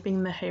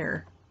draping the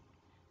hair.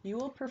 You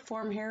will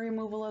perform hair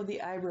removal of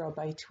the eyebrow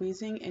by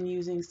tweezing and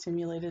using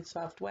simulated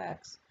soft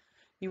wax.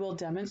 You will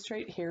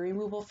demonstrate hair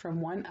removal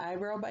from one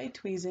eyebrow by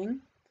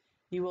tweezing.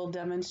 You will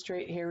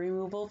demonstrate hair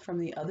removal from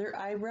the other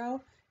eyebrow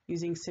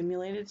using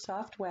simulated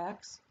soft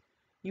wax.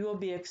 You will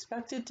be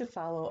expected to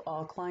follow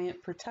all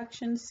client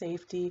protection,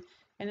 safety,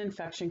 and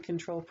infection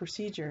control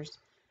procedures.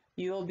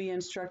 You will be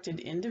instructed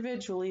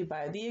individually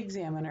by the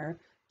examiner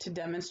To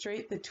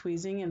demonstrate the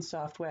tweezing and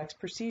soft wax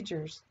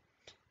procedures.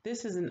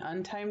 This is an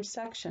untimed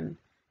section.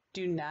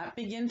 Do not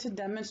begin to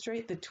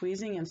demonstrate the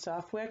tweezing and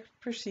soft wax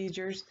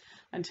procedures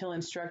until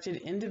instructed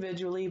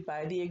individually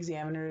by the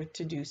examiner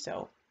to do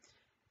so.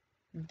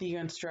 The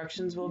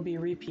instructions will be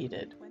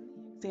repeated. When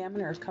the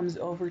examiner comes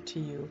over to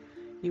you,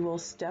 you will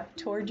step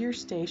toward your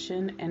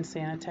station and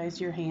sanitize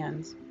your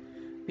hands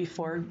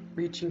before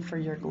reaching for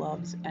your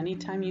gloves.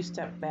 Anytime you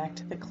step back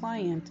to the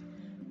client,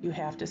 you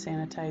have to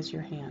sanitize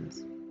your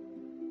hands.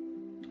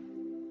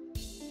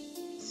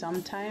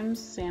 Sometimes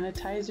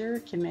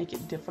sanitizer can make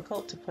it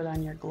difficult to put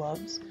on your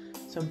gloves,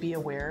 so be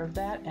aware of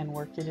that and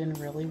work it in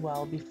really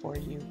well before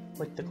you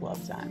put the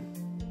gloves on.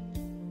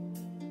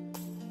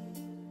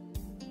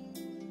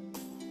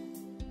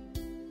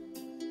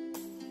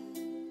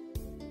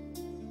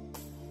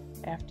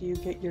 After you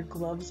get your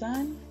gloves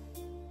on,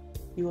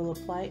 you will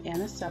apply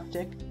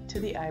antiseptic to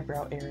the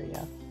eyebrow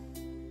area.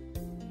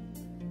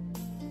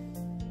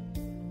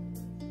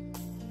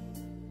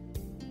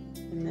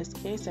 In this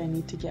case, I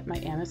need to get my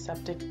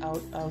antiseptic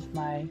out of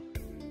my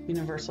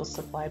universal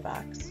supply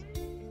box.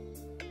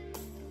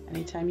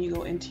 Anytime you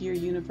go into your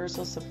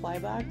universal supply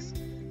box,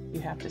 you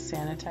have to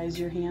sanitize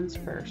your hands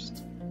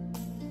first.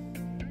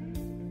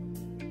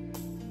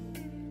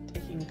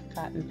 Taking a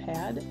cotton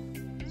pad,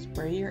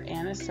 spray your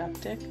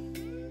antiseptic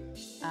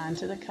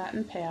onto the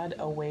cotton pad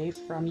away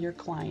from your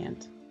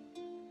client.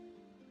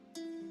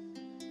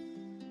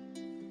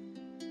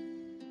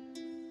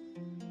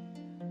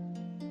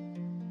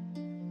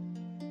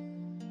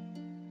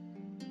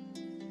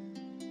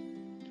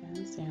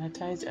 Again,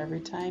 sanitize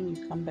every time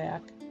you come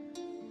back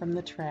from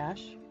the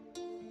trash.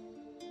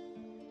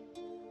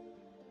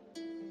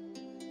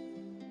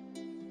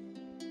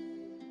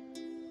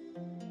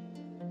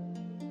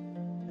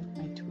 With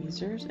my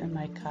tweezers and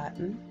my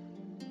cotton.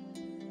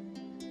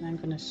 And I'm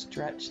going to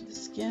stretch the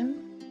skin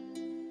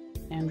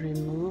and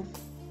remove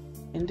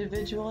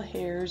individual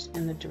hairs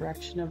in the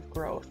direction of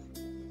growth.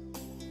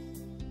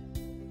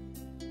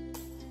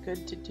 It's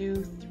good to do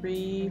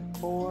 3,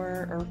 4,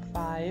 or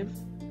 5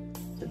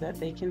 so that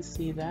they can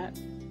see that.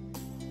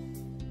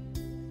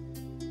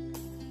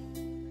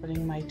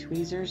 Putting my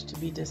tweezers to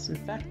be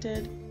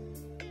disinfected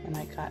and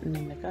my cotton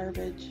in the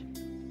garbage.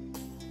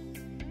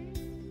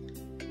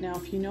 Now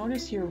if you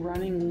notice you're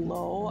running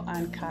low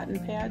on cotton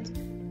pads,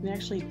 you can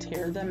actually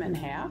tear them in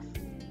half,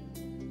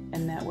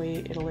 and that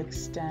way it'll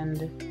extend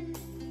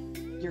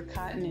your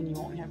cotton and you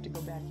won't have to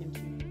go back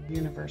into your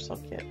universal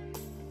kit.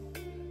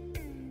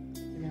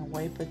 You're going to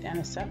wipe with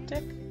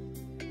antiseptic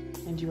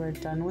and you are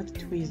done with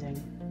tweezing.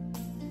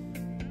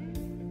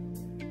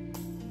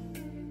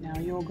 Now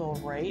you'll go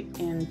right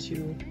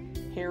into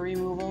hair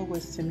removal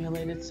with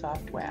simulated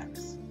soft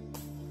wax.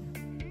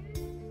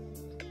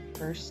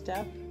 First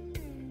step,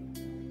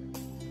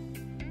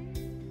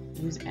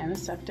 use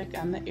antiseptic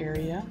on the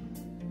area.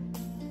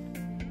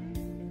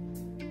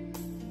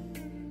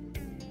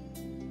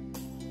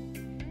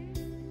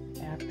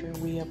 After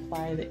we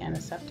apply the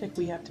antiseptic,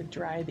 we have to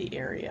dry the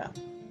area.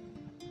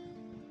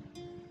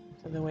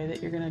 So the way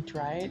that you're going to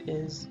dry it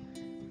is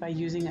by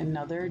using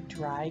another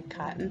dry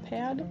cotton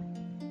pad.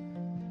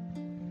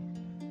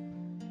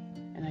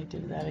 And I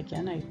did that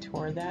again. I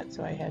tore that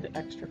so I had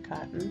extra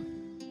cotton.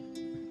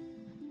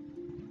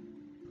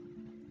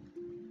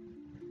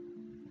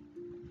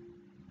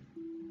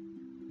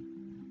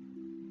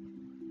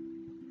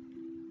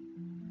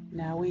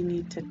 Now we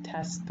need to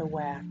test the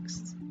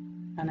wax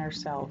on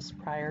ourselves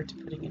prior to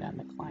putting it on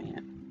the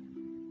client.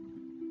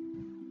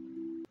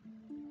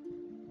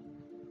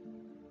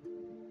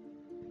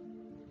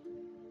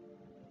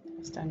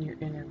 Test on your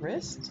inner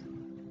wrist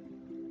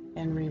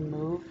and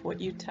remove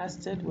what you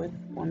tested with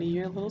one of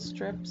your little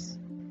strips,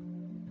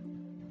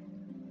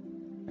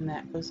 and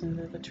that goes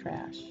into the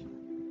trash.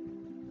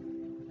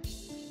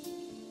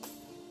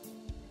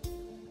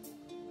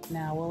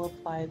 Now we'll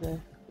apply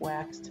the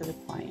wax to the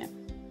client.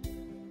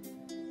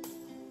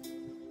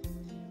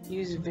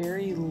 Use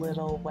very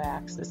little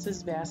wax. This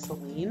is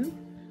Vaseline,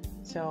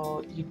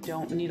 so you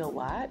don't need a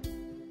lot.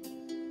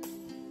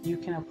 You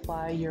can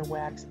apply your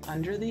wax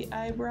under the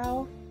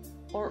eyebrow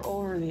or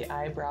over the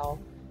eyebrow,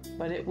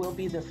 but it will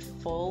be the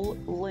full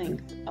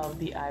length of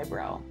the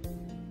eyebrow.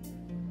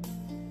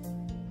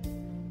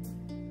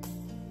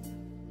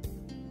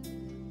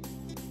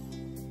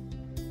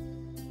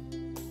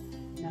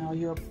 Now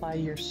you apply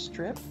your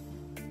strip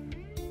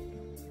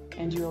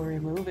and you will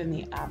remove in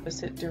the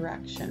opposite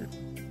direction.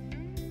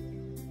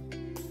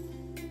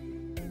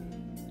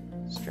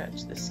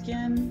 Stretch the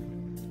skin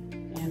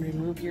and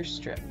remove your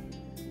strip.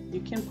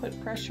 You can put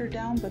pressure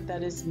down, but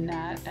that is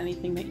not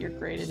anything that you're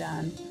graded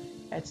on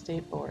at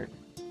State Board.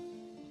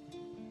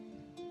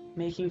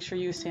 Making sure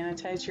you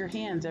sanitize your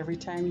hands every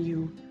time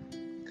you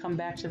come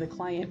back to the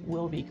client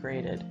will be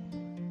graded.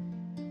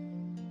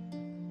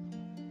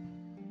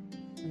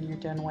 When you're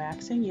done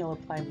waxing, you'll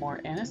apply more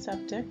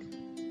antiseptic.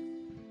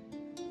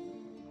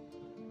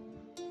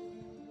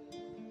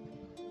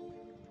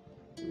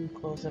 And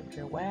close up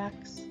your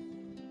wax.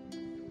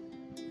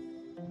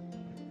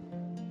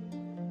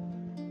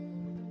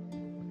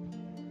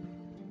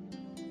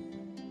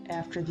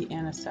 after the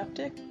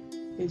antiseptic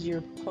is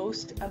your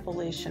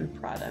post-epilation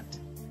product.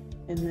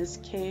 In this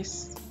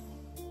case,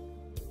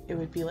 it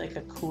would be like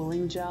a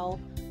cooling gel,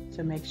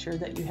 so make sure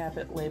that you have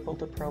it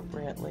labeled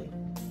appropriately.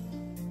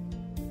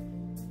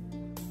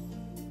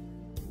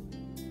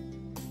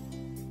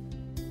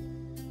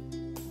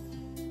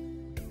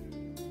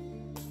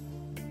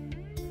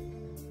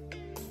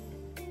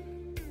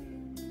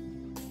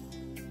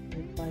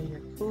 Apply your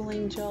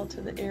cooling gel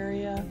to the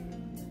area,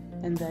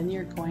 and then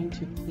you're going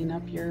to clean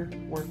up your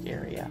work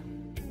area.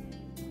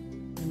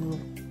 Remove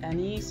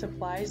any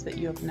supplies that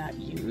you have not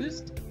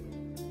used.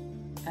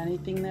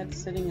 Anything that's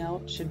sitting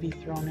out should be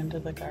thrown into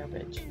the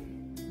garbage.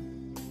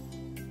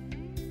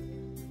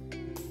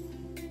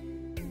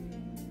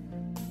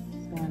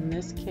 So in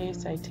this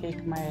case, I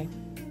take my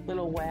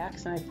little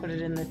wax and I put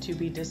it in the to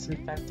be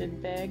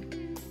disinfected bag.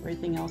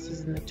 Everything else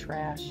is in the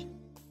trash.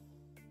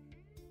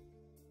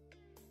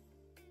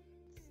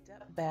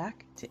 Step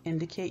back to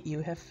indicate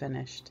you have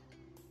finished.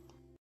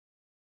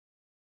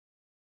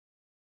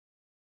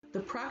 The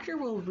proctor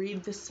will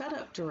read the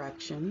setup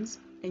directions,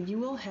 and you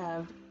will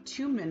have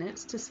 2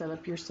 minutes to set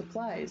up your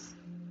supplies.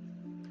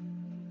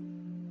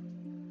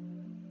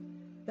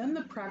 Then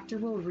the proctor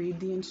will read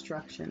the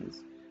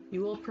instructions.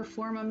 You will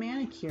perform a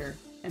manicure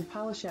and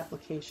polish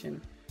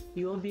application.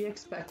 You will be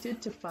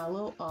expected to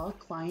follow all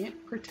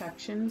client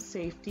protection,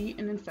 safety,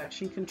 and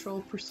infection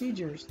control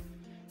procedures.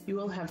 You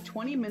will have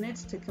 20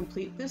 minutes to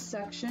complete this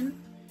section.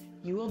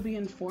 You will be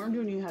informed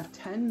when you have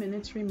 10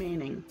 minutes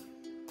remaining.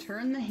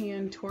 Turn the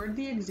hand toward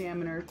the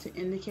examiner to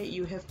indicate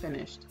you have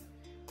finished.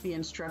 The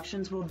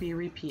instructions will be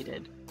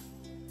repeated.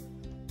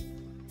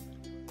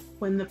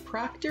 When the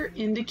proctor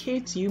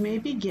indicates you may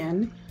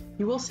begin,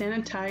 you will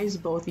sanitize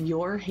both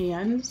your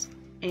hands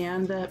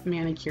and the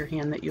manicure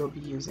hand that you'll be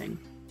using.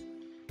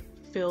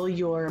 Fill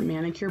your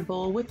manicure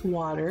bowl with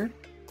water,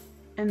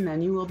 and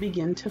then you will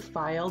begin to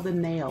file the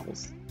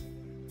nails.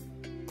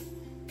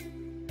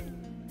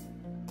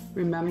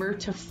 Remember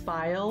to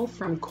file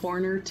from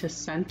corner to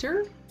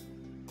center,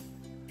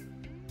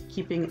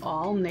 keeping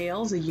all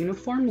nails a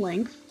uniform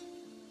length.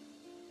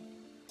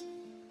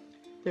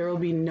 There will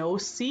be no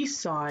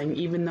seesawing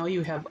even though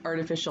you have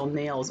artificial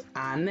nails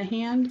on the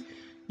hand.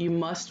 You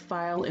must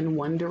file in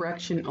one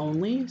direction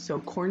only, so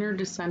corner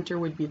to center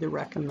would be the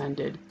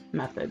recommended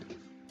method.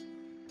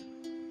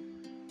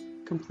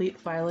 Complete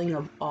filing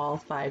of all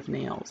 5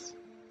 nails.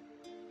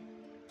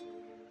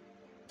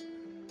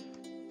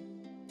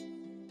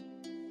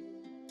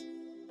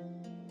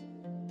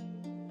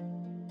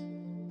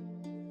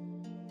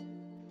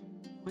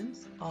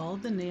 Once all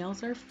the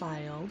nails are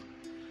filed,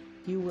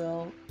 you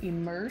will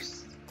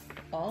immerse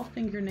all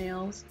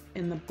fingernails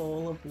in the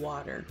bowl of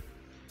water.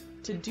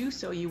 To do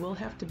so, you will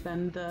have to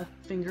bend the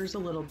fingers a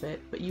little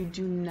bit, but you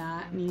do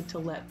not need to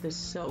let this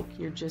soak.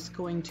 You're just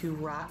going to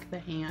rock the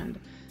hand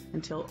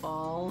until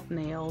all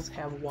nails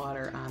have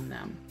water on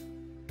them.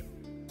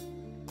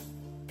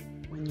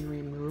 When you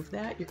remove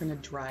that, you're going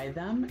to dry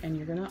them and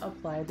you're going to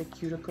apply the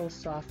cuticle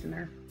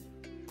softener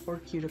or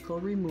cuticle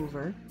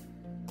remover.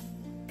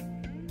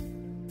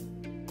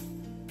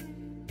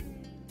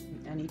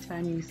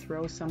 Anytime you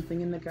throw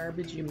something in the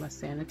garbage, you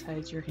must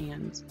sanitize your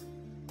hands.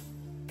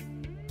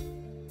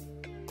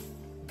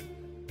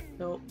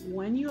 So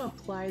when you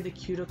apply the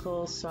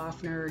cuticle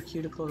softener or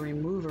cuticle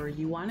remover,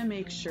 you want to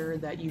make sure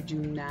that you do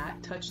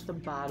not touch the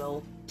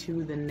bottle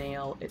to the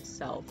nail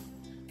itself.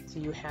 So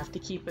you have to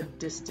keep a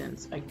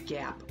distance, a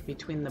gap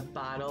between the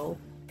bottle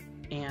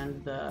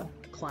and the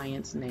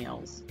client's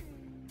nails.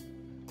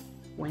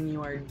 When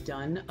you are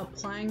done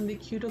applying the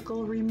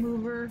cuticle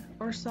remover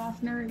or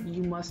softener,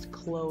 you must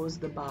close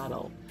the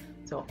bottle.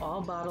 So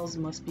all bottles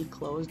must be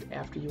closed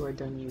after you are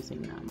done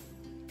using them.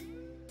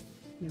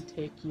 You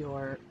take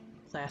your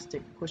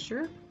plastic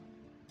pusher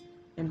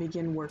and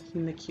begin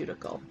working the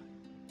cuticle.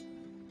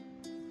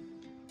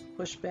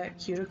 Push back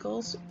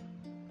cuticles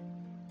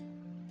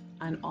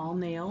on all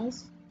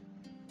nails.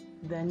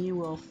 Then you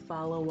will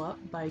follow up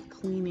by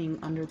cleaning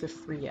under the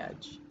free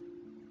edge.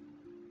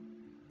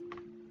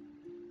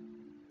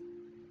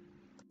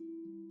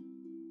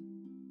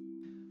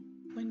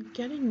 When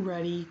getting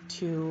ready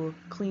to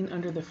clean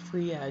under the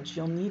free edge,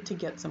 you'll need to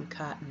get some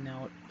cotton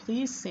out.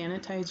 Please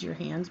sanitize your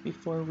hands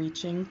before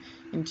reaching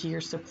into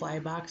your supply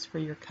box for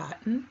your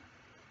cotton,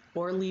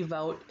 or leave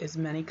out as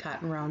many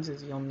cotton rounds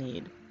as you'll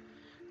need.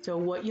 So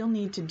what you'll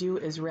need to do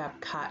is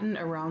wrap cotton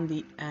around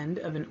the end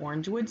of an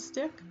orange wood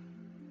stick,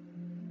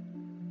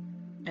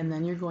 and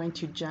then you're going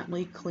to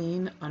gently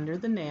clean under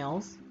the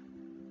nails.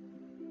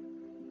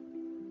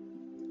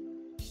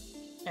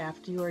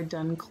 After you are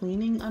done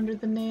cleaning under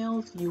the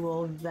nails, you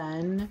will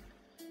then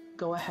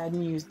go ahead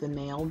and use the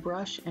nail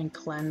brush and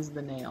cleanse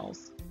the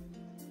nails.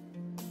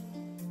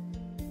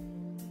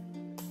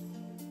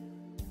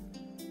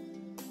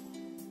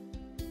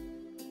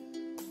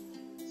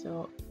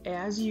 So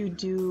as you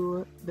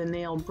do the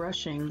nail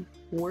brushing,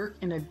 work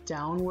in a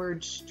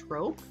downward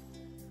stroke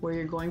where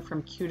you're going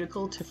from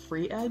cuticle to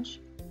free edge.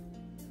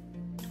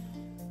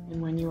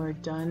 And when you are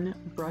done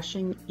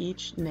brushing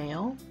each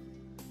nail,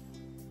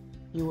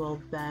 you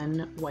will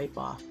then wipe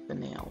off the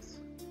nails.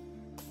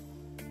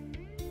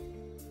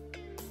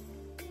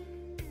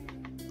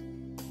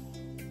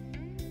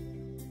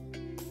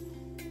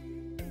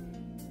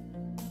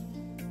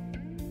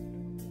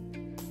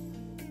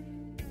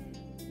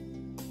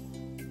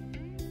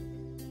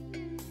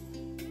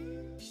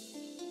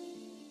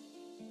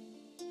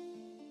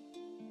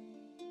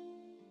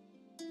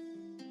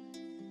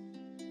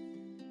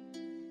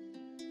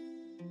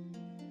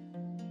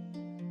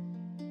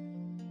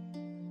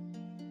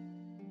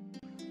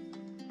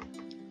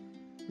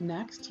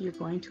 Next, you're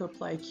going to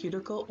apply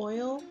cuticle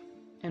oil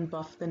and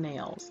buff the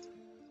nails.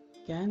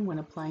 Again, when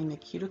applying the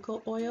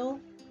cuticle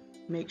oil,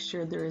 make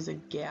sure there is a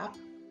gap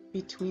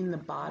between the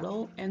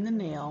bottle and the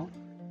nail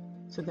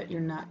so that you're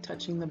not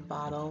touching the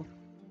bottle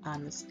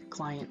on the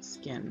client's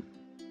skin.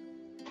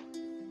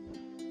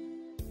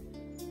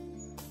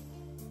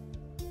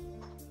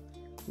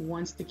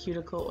 Once the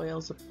cuticle oil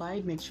is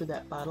applied, make sure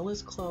that bottle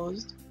is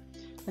closed,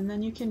 and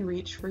then you can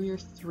reach for your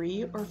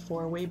 3- or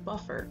 4-way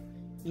buffer.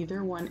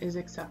 Either one is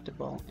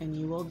acceptable, and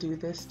you will do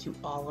this to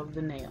all of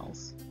the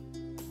nails.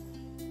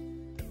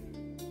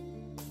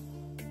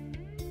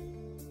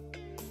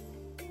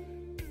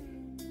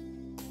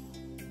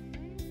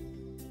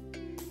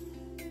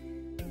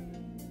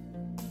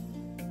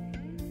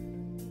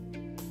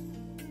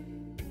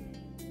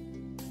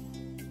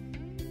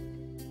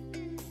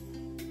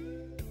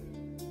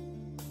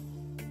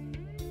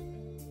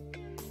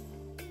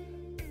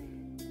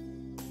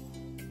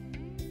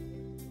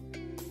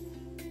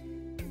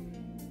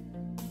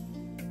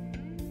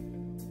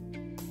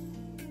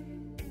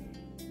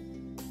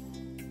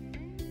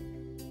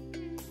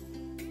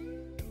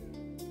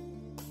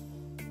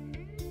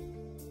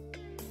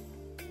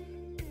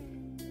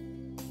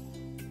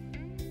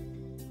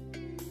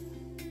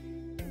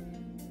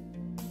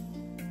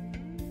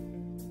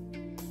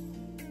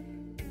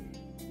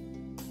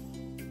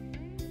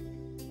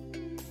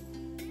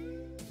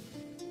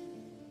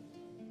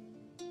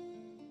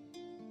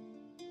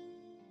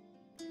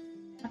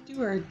 After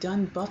you are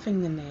done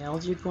buffing the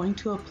nails, you're going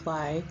to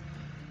apply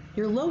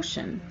your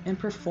lotion and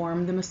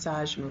perform the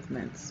massage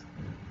movements.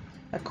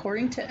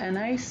 According to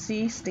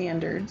NIC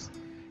standards,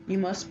 you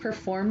must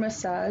perform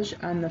massage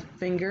on the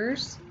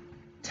fingers,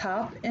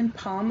 top and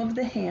palm of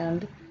the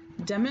hand,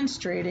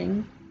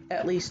 demonstrating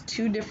at least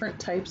 2 different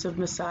types of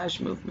massage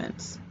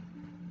movements.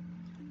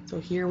 So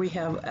here we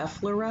have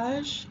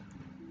effleurage.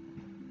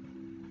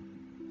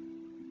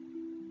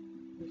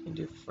 We can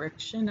do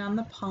friction on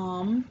the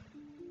palm.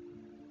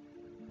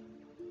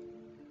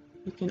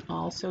 You can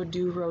also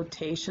do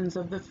rotations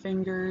of the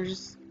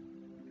fingers.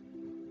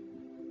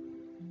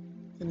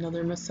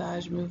 Another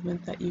massage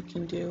movement that you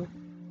can do.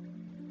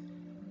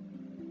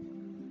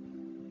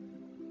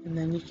 And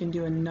then you can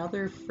do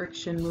another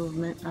friction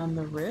movement on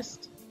the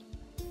wrist.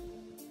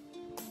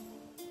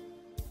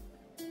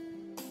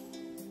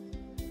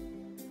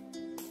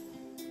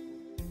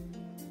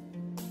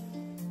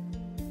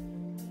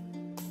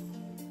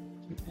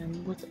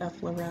 And with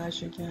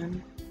effleurage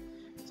again.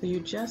 So you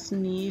just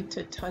need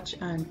to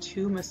touch on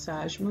 2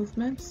 massage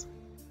movements.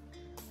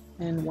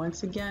 And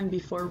once again,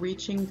 before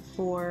reaching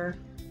for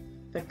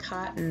the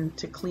cotton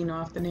to clean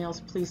off the nails,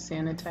 please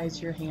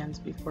sanitize your hands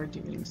before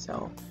doing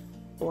so,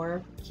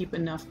 or keep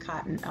enough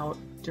cotton out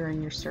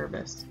during your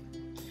service.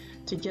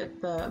 To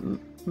get the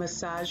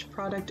massage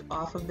product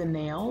off of the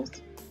nails,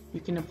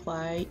 you can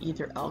apply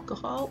either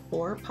alcohol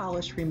or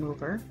polish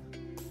remover.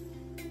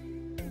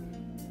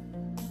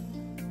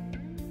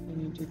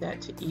 And you do that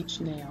to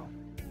each nail.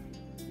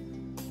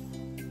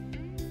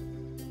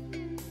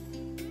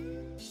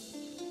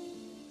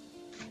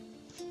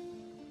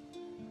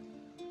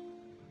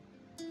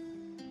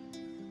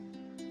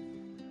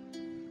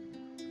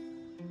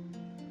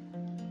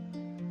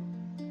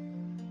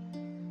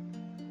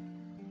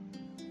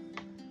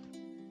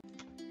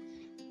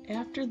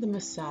 After the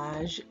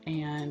massage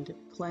and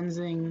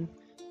cleansing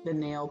the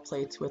nail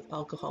plates with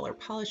alcohol or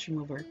polish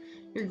remover,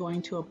 you're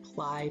going to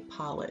apply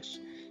polish.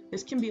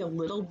 This can be a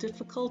little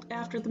difficult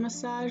after the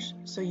massage,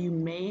 so you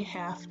may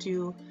have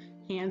to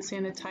hand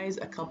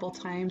sanitize a couple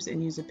times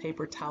and use a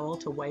paper towel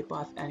to wipe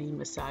off any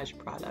massage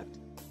product.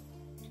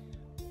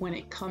 When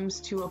it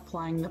comes to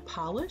applying the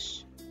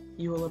polish,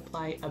 you will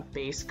apply a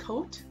base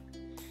coat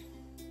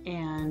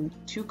and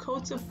 2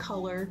 coats of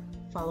color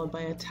followed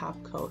by a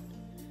top coat.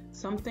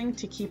 Something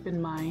to keep in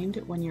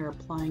mind when you're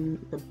applying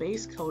the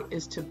base coat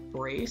is to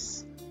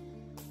brace,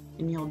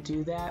 and you'll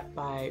do that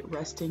by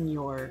resting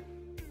your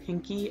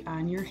pinky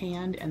on your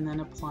hand and then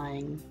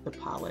applying the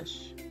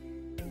polish.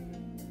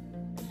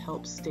 It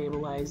helps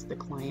stabilize the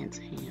client's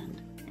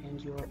hand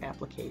and your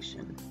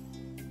application.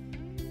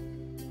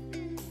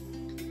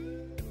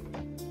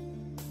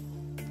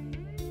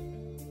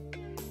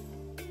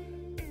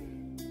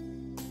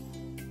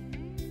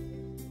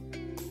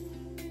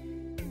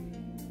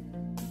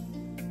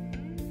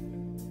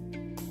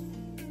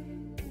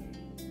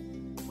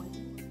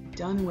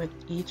 Done with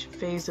each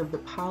phase of the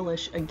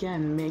polish,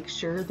 again, make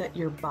sure that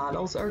your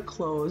bottles are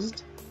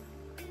closed.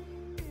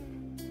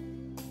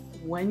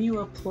 When you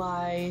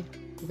apply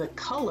the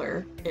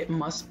color, it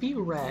must be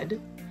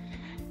red,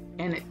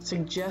 and it's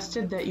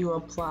suggested that you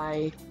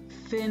apply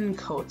thin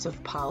coats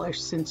of polish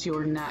since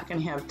you're not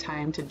going to have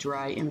time to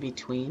dry in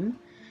between.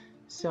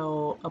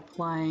 So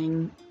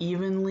applying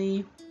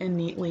evenly and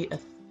neatly a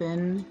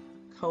thin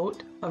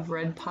coat of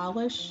red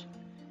polish,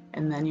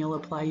 and then you'll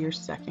apply your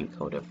second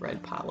coat of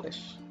red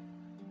polish.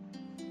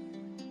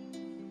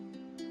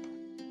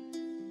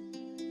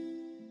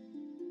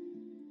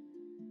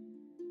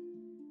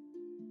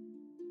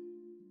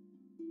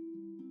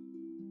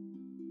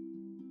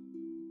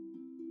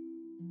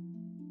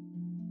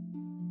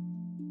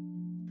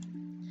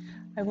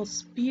 I will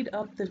speed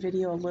up the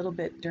video a little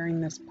bit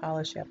during this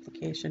polish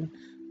application,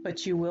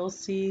 but you will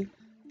see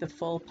the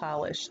full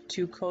polish,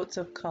 2 coats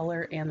of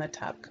color and the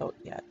top coat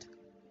yet.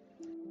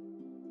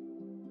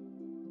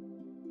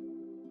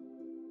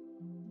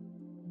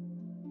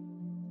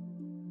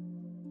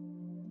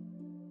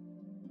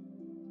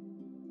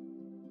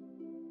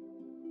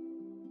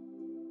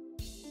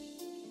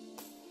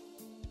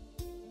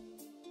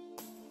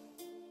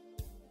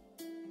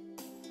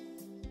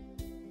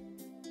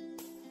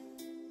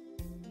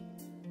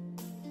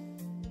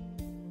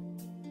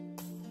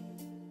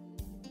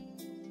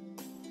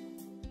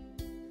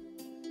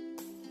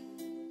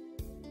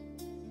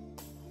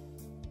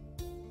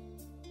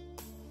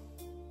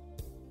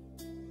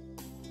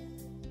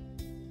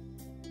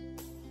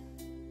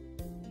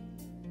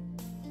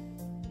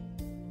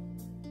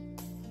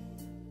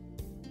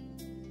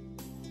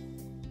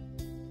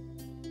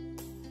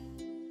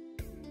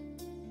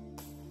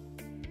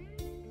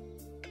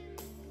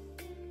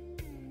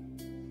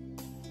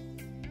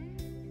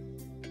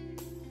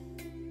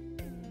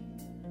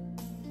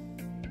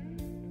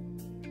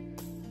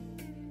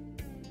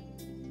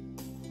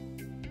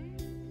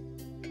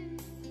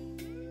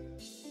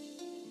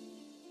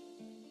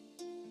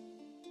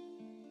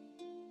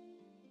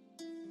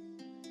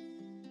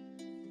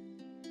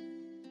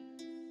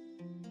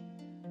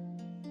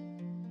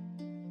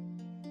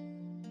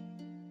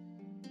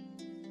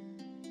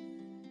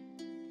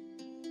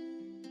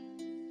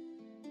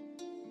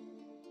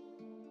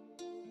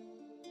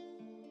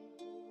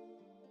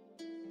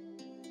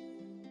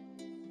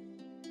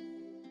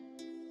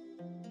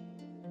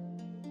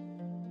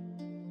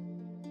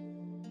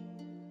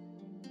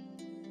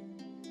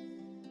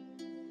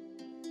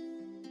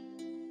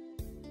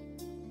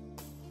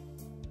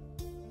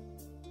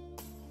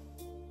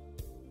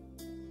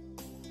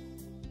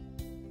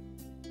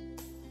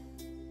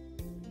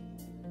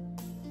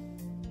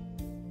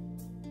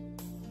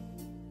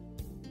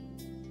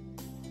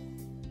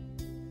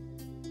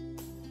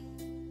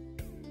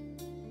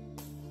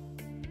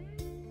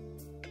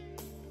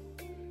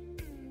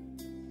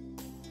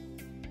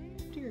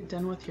 After you're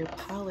done with your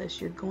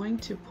polish, you're going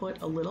to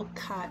put a little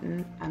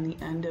cotton on the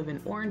end of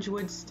an orange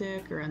wood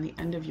stick or on the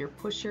end of your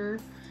pusher,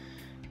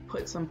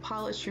 put some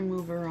polish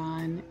remover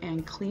on,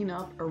 and clean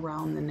up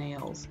around the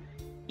nails.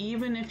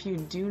 Even if you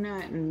do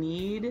not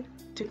need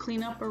to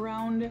clean up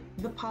around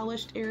the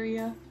polished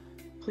area,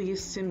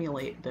 please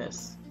simulate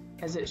this,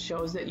 as it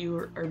shows that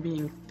you are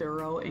being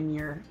thorough in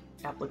your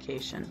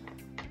application.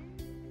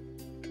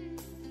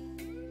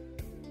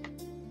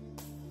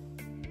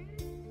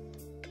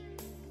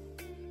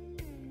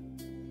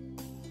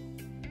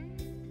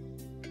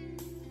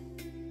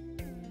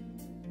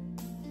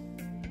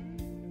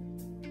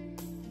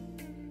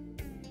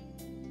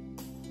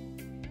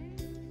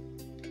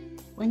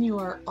 When you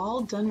are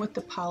all done with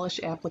the polish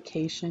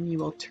application, you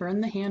will turn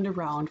the hand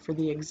around for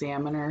the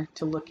examiner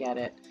to look at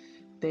it.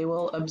 They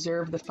will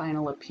observe the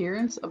final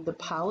appearance of the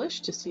polish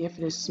to see if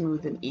it is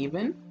smooth and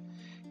even.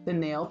 The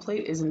nail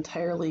plate is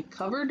entirely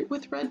covered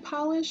with red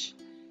polish,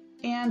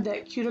 and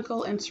that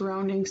cuticle and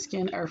surrounding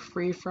skin are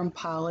free from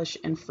polish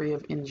and free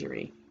of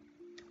injury.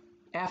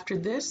 After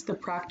this, the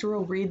proctor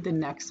will read the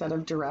next set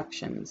of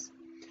directions.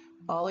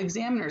 All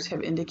examiners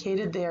have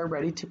indicated they are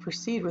ready to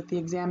proceed with the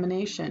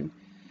examination.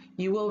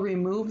 You will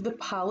remove the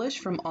polish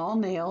from all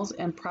nails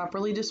and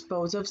properly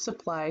dispose of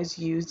supplies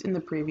used in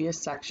the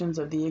previous sections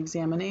of the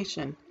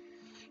examination.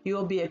 You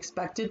will be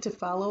expected to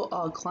follow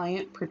all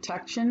client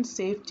protection,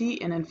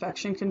 safety, and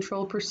infection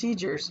control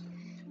procedures.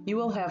 You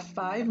will have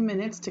 5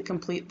 minutes to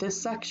complete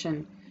this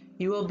section.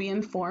 You will be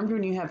informed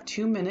when you have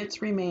 2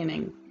 minutes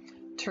remaining.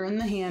 Turn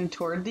the hand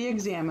toward the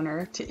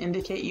examiner to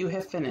indicate you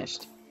have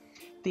finished.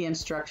 The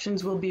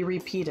instructions will be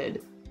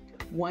repeated.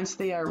 Once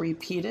they are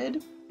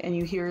repeated, and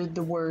you hear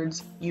the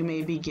words, "You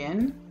may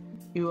begin,"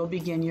 you will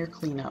begin your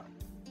cleanup.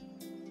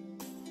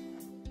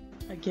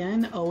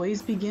 Again,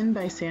 always begin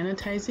by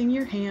sanitizing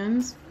your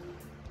hands.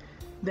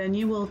 Then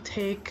you will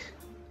take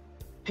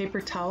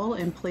paper towel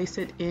and place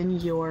it in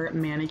your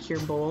manicure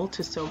bowl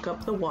to soak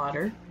up the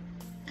water.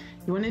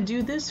 You want to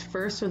do this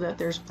first so that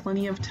there's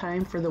plenty of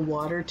time for the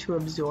water to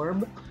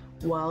absorb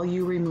while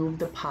you remove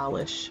the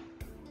polish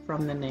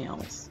from the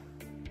nails.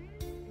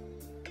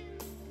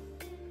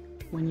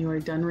 When you are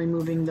done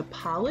removing the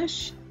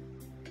polish,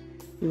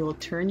 you will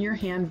turn your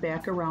hand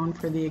back around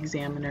for the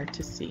examiner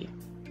to see.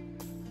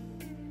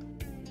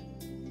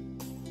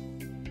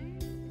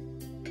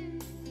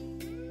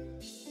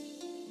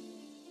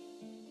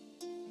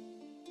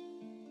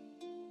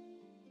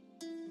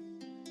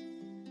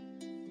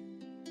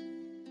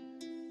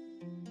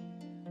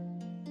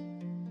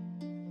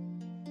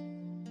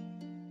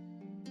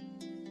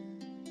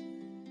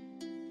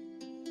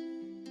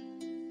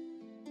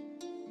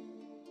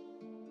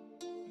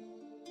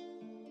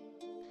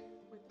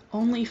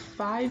 Only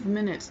 5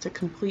 minutes to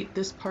complete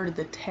this part of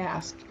the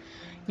task.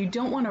 You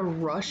don't want to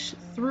rush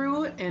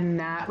through and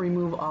not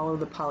remove all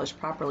of the polish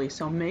properly.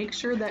 So make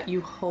sure that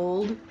you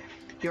hold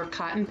your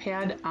cotton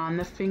pad on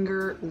the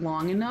finger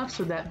long enough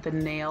so that the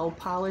nail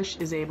polish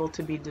is able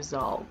to be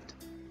dissolved.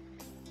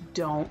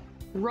 Don't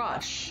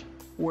rush.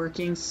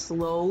 Working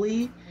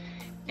slowly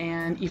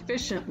and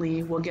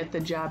efficiently will get the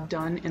job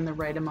done in the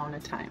right amount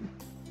of time.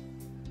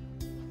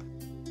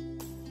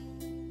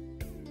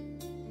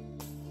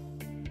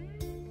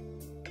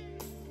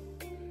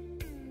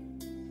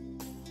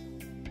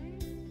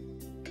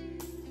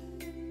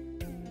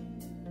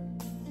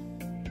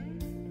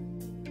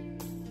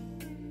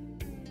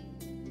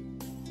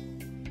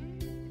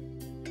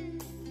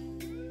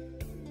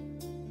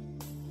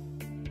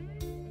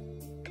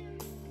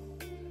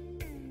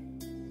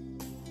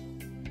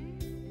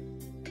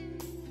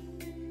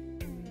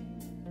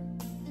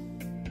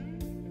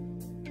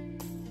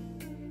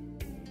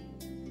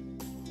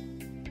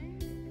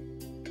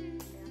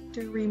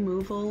 After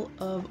removal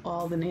of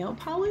all the nail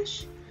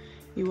polish,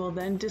 you will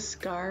then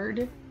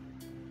discard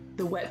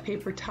the wet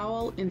paper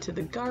towel into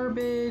the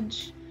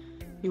garbage.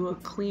 You will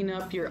clean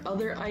up your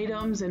other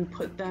items and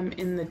put them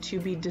in the to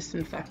be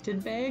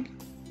disinfected bag.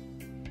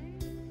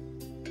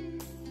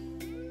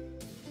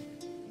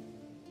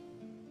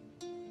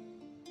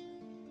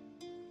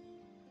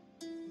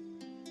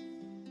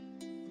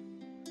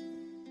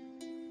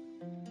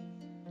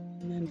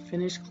 And then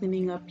finish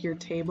cleaning up your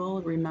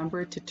table.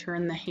 Remember to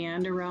turn the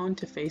hand around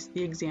to face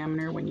the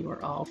examiner when you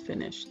are all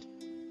finished.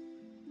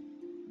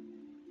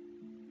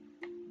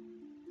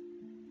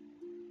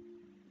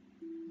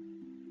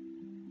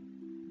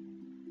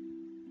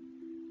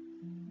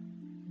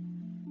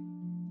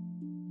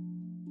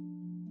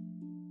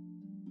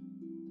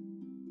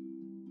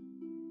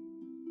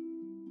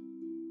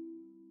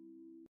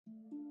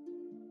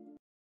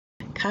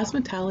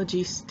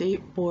 Cosmetology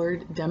State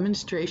Board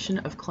demonstration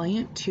of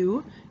Client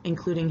 2,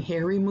 including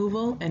hair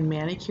removal and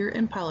manicure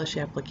and polish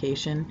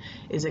application,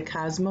 is a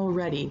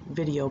CosmoReady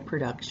video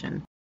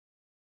production.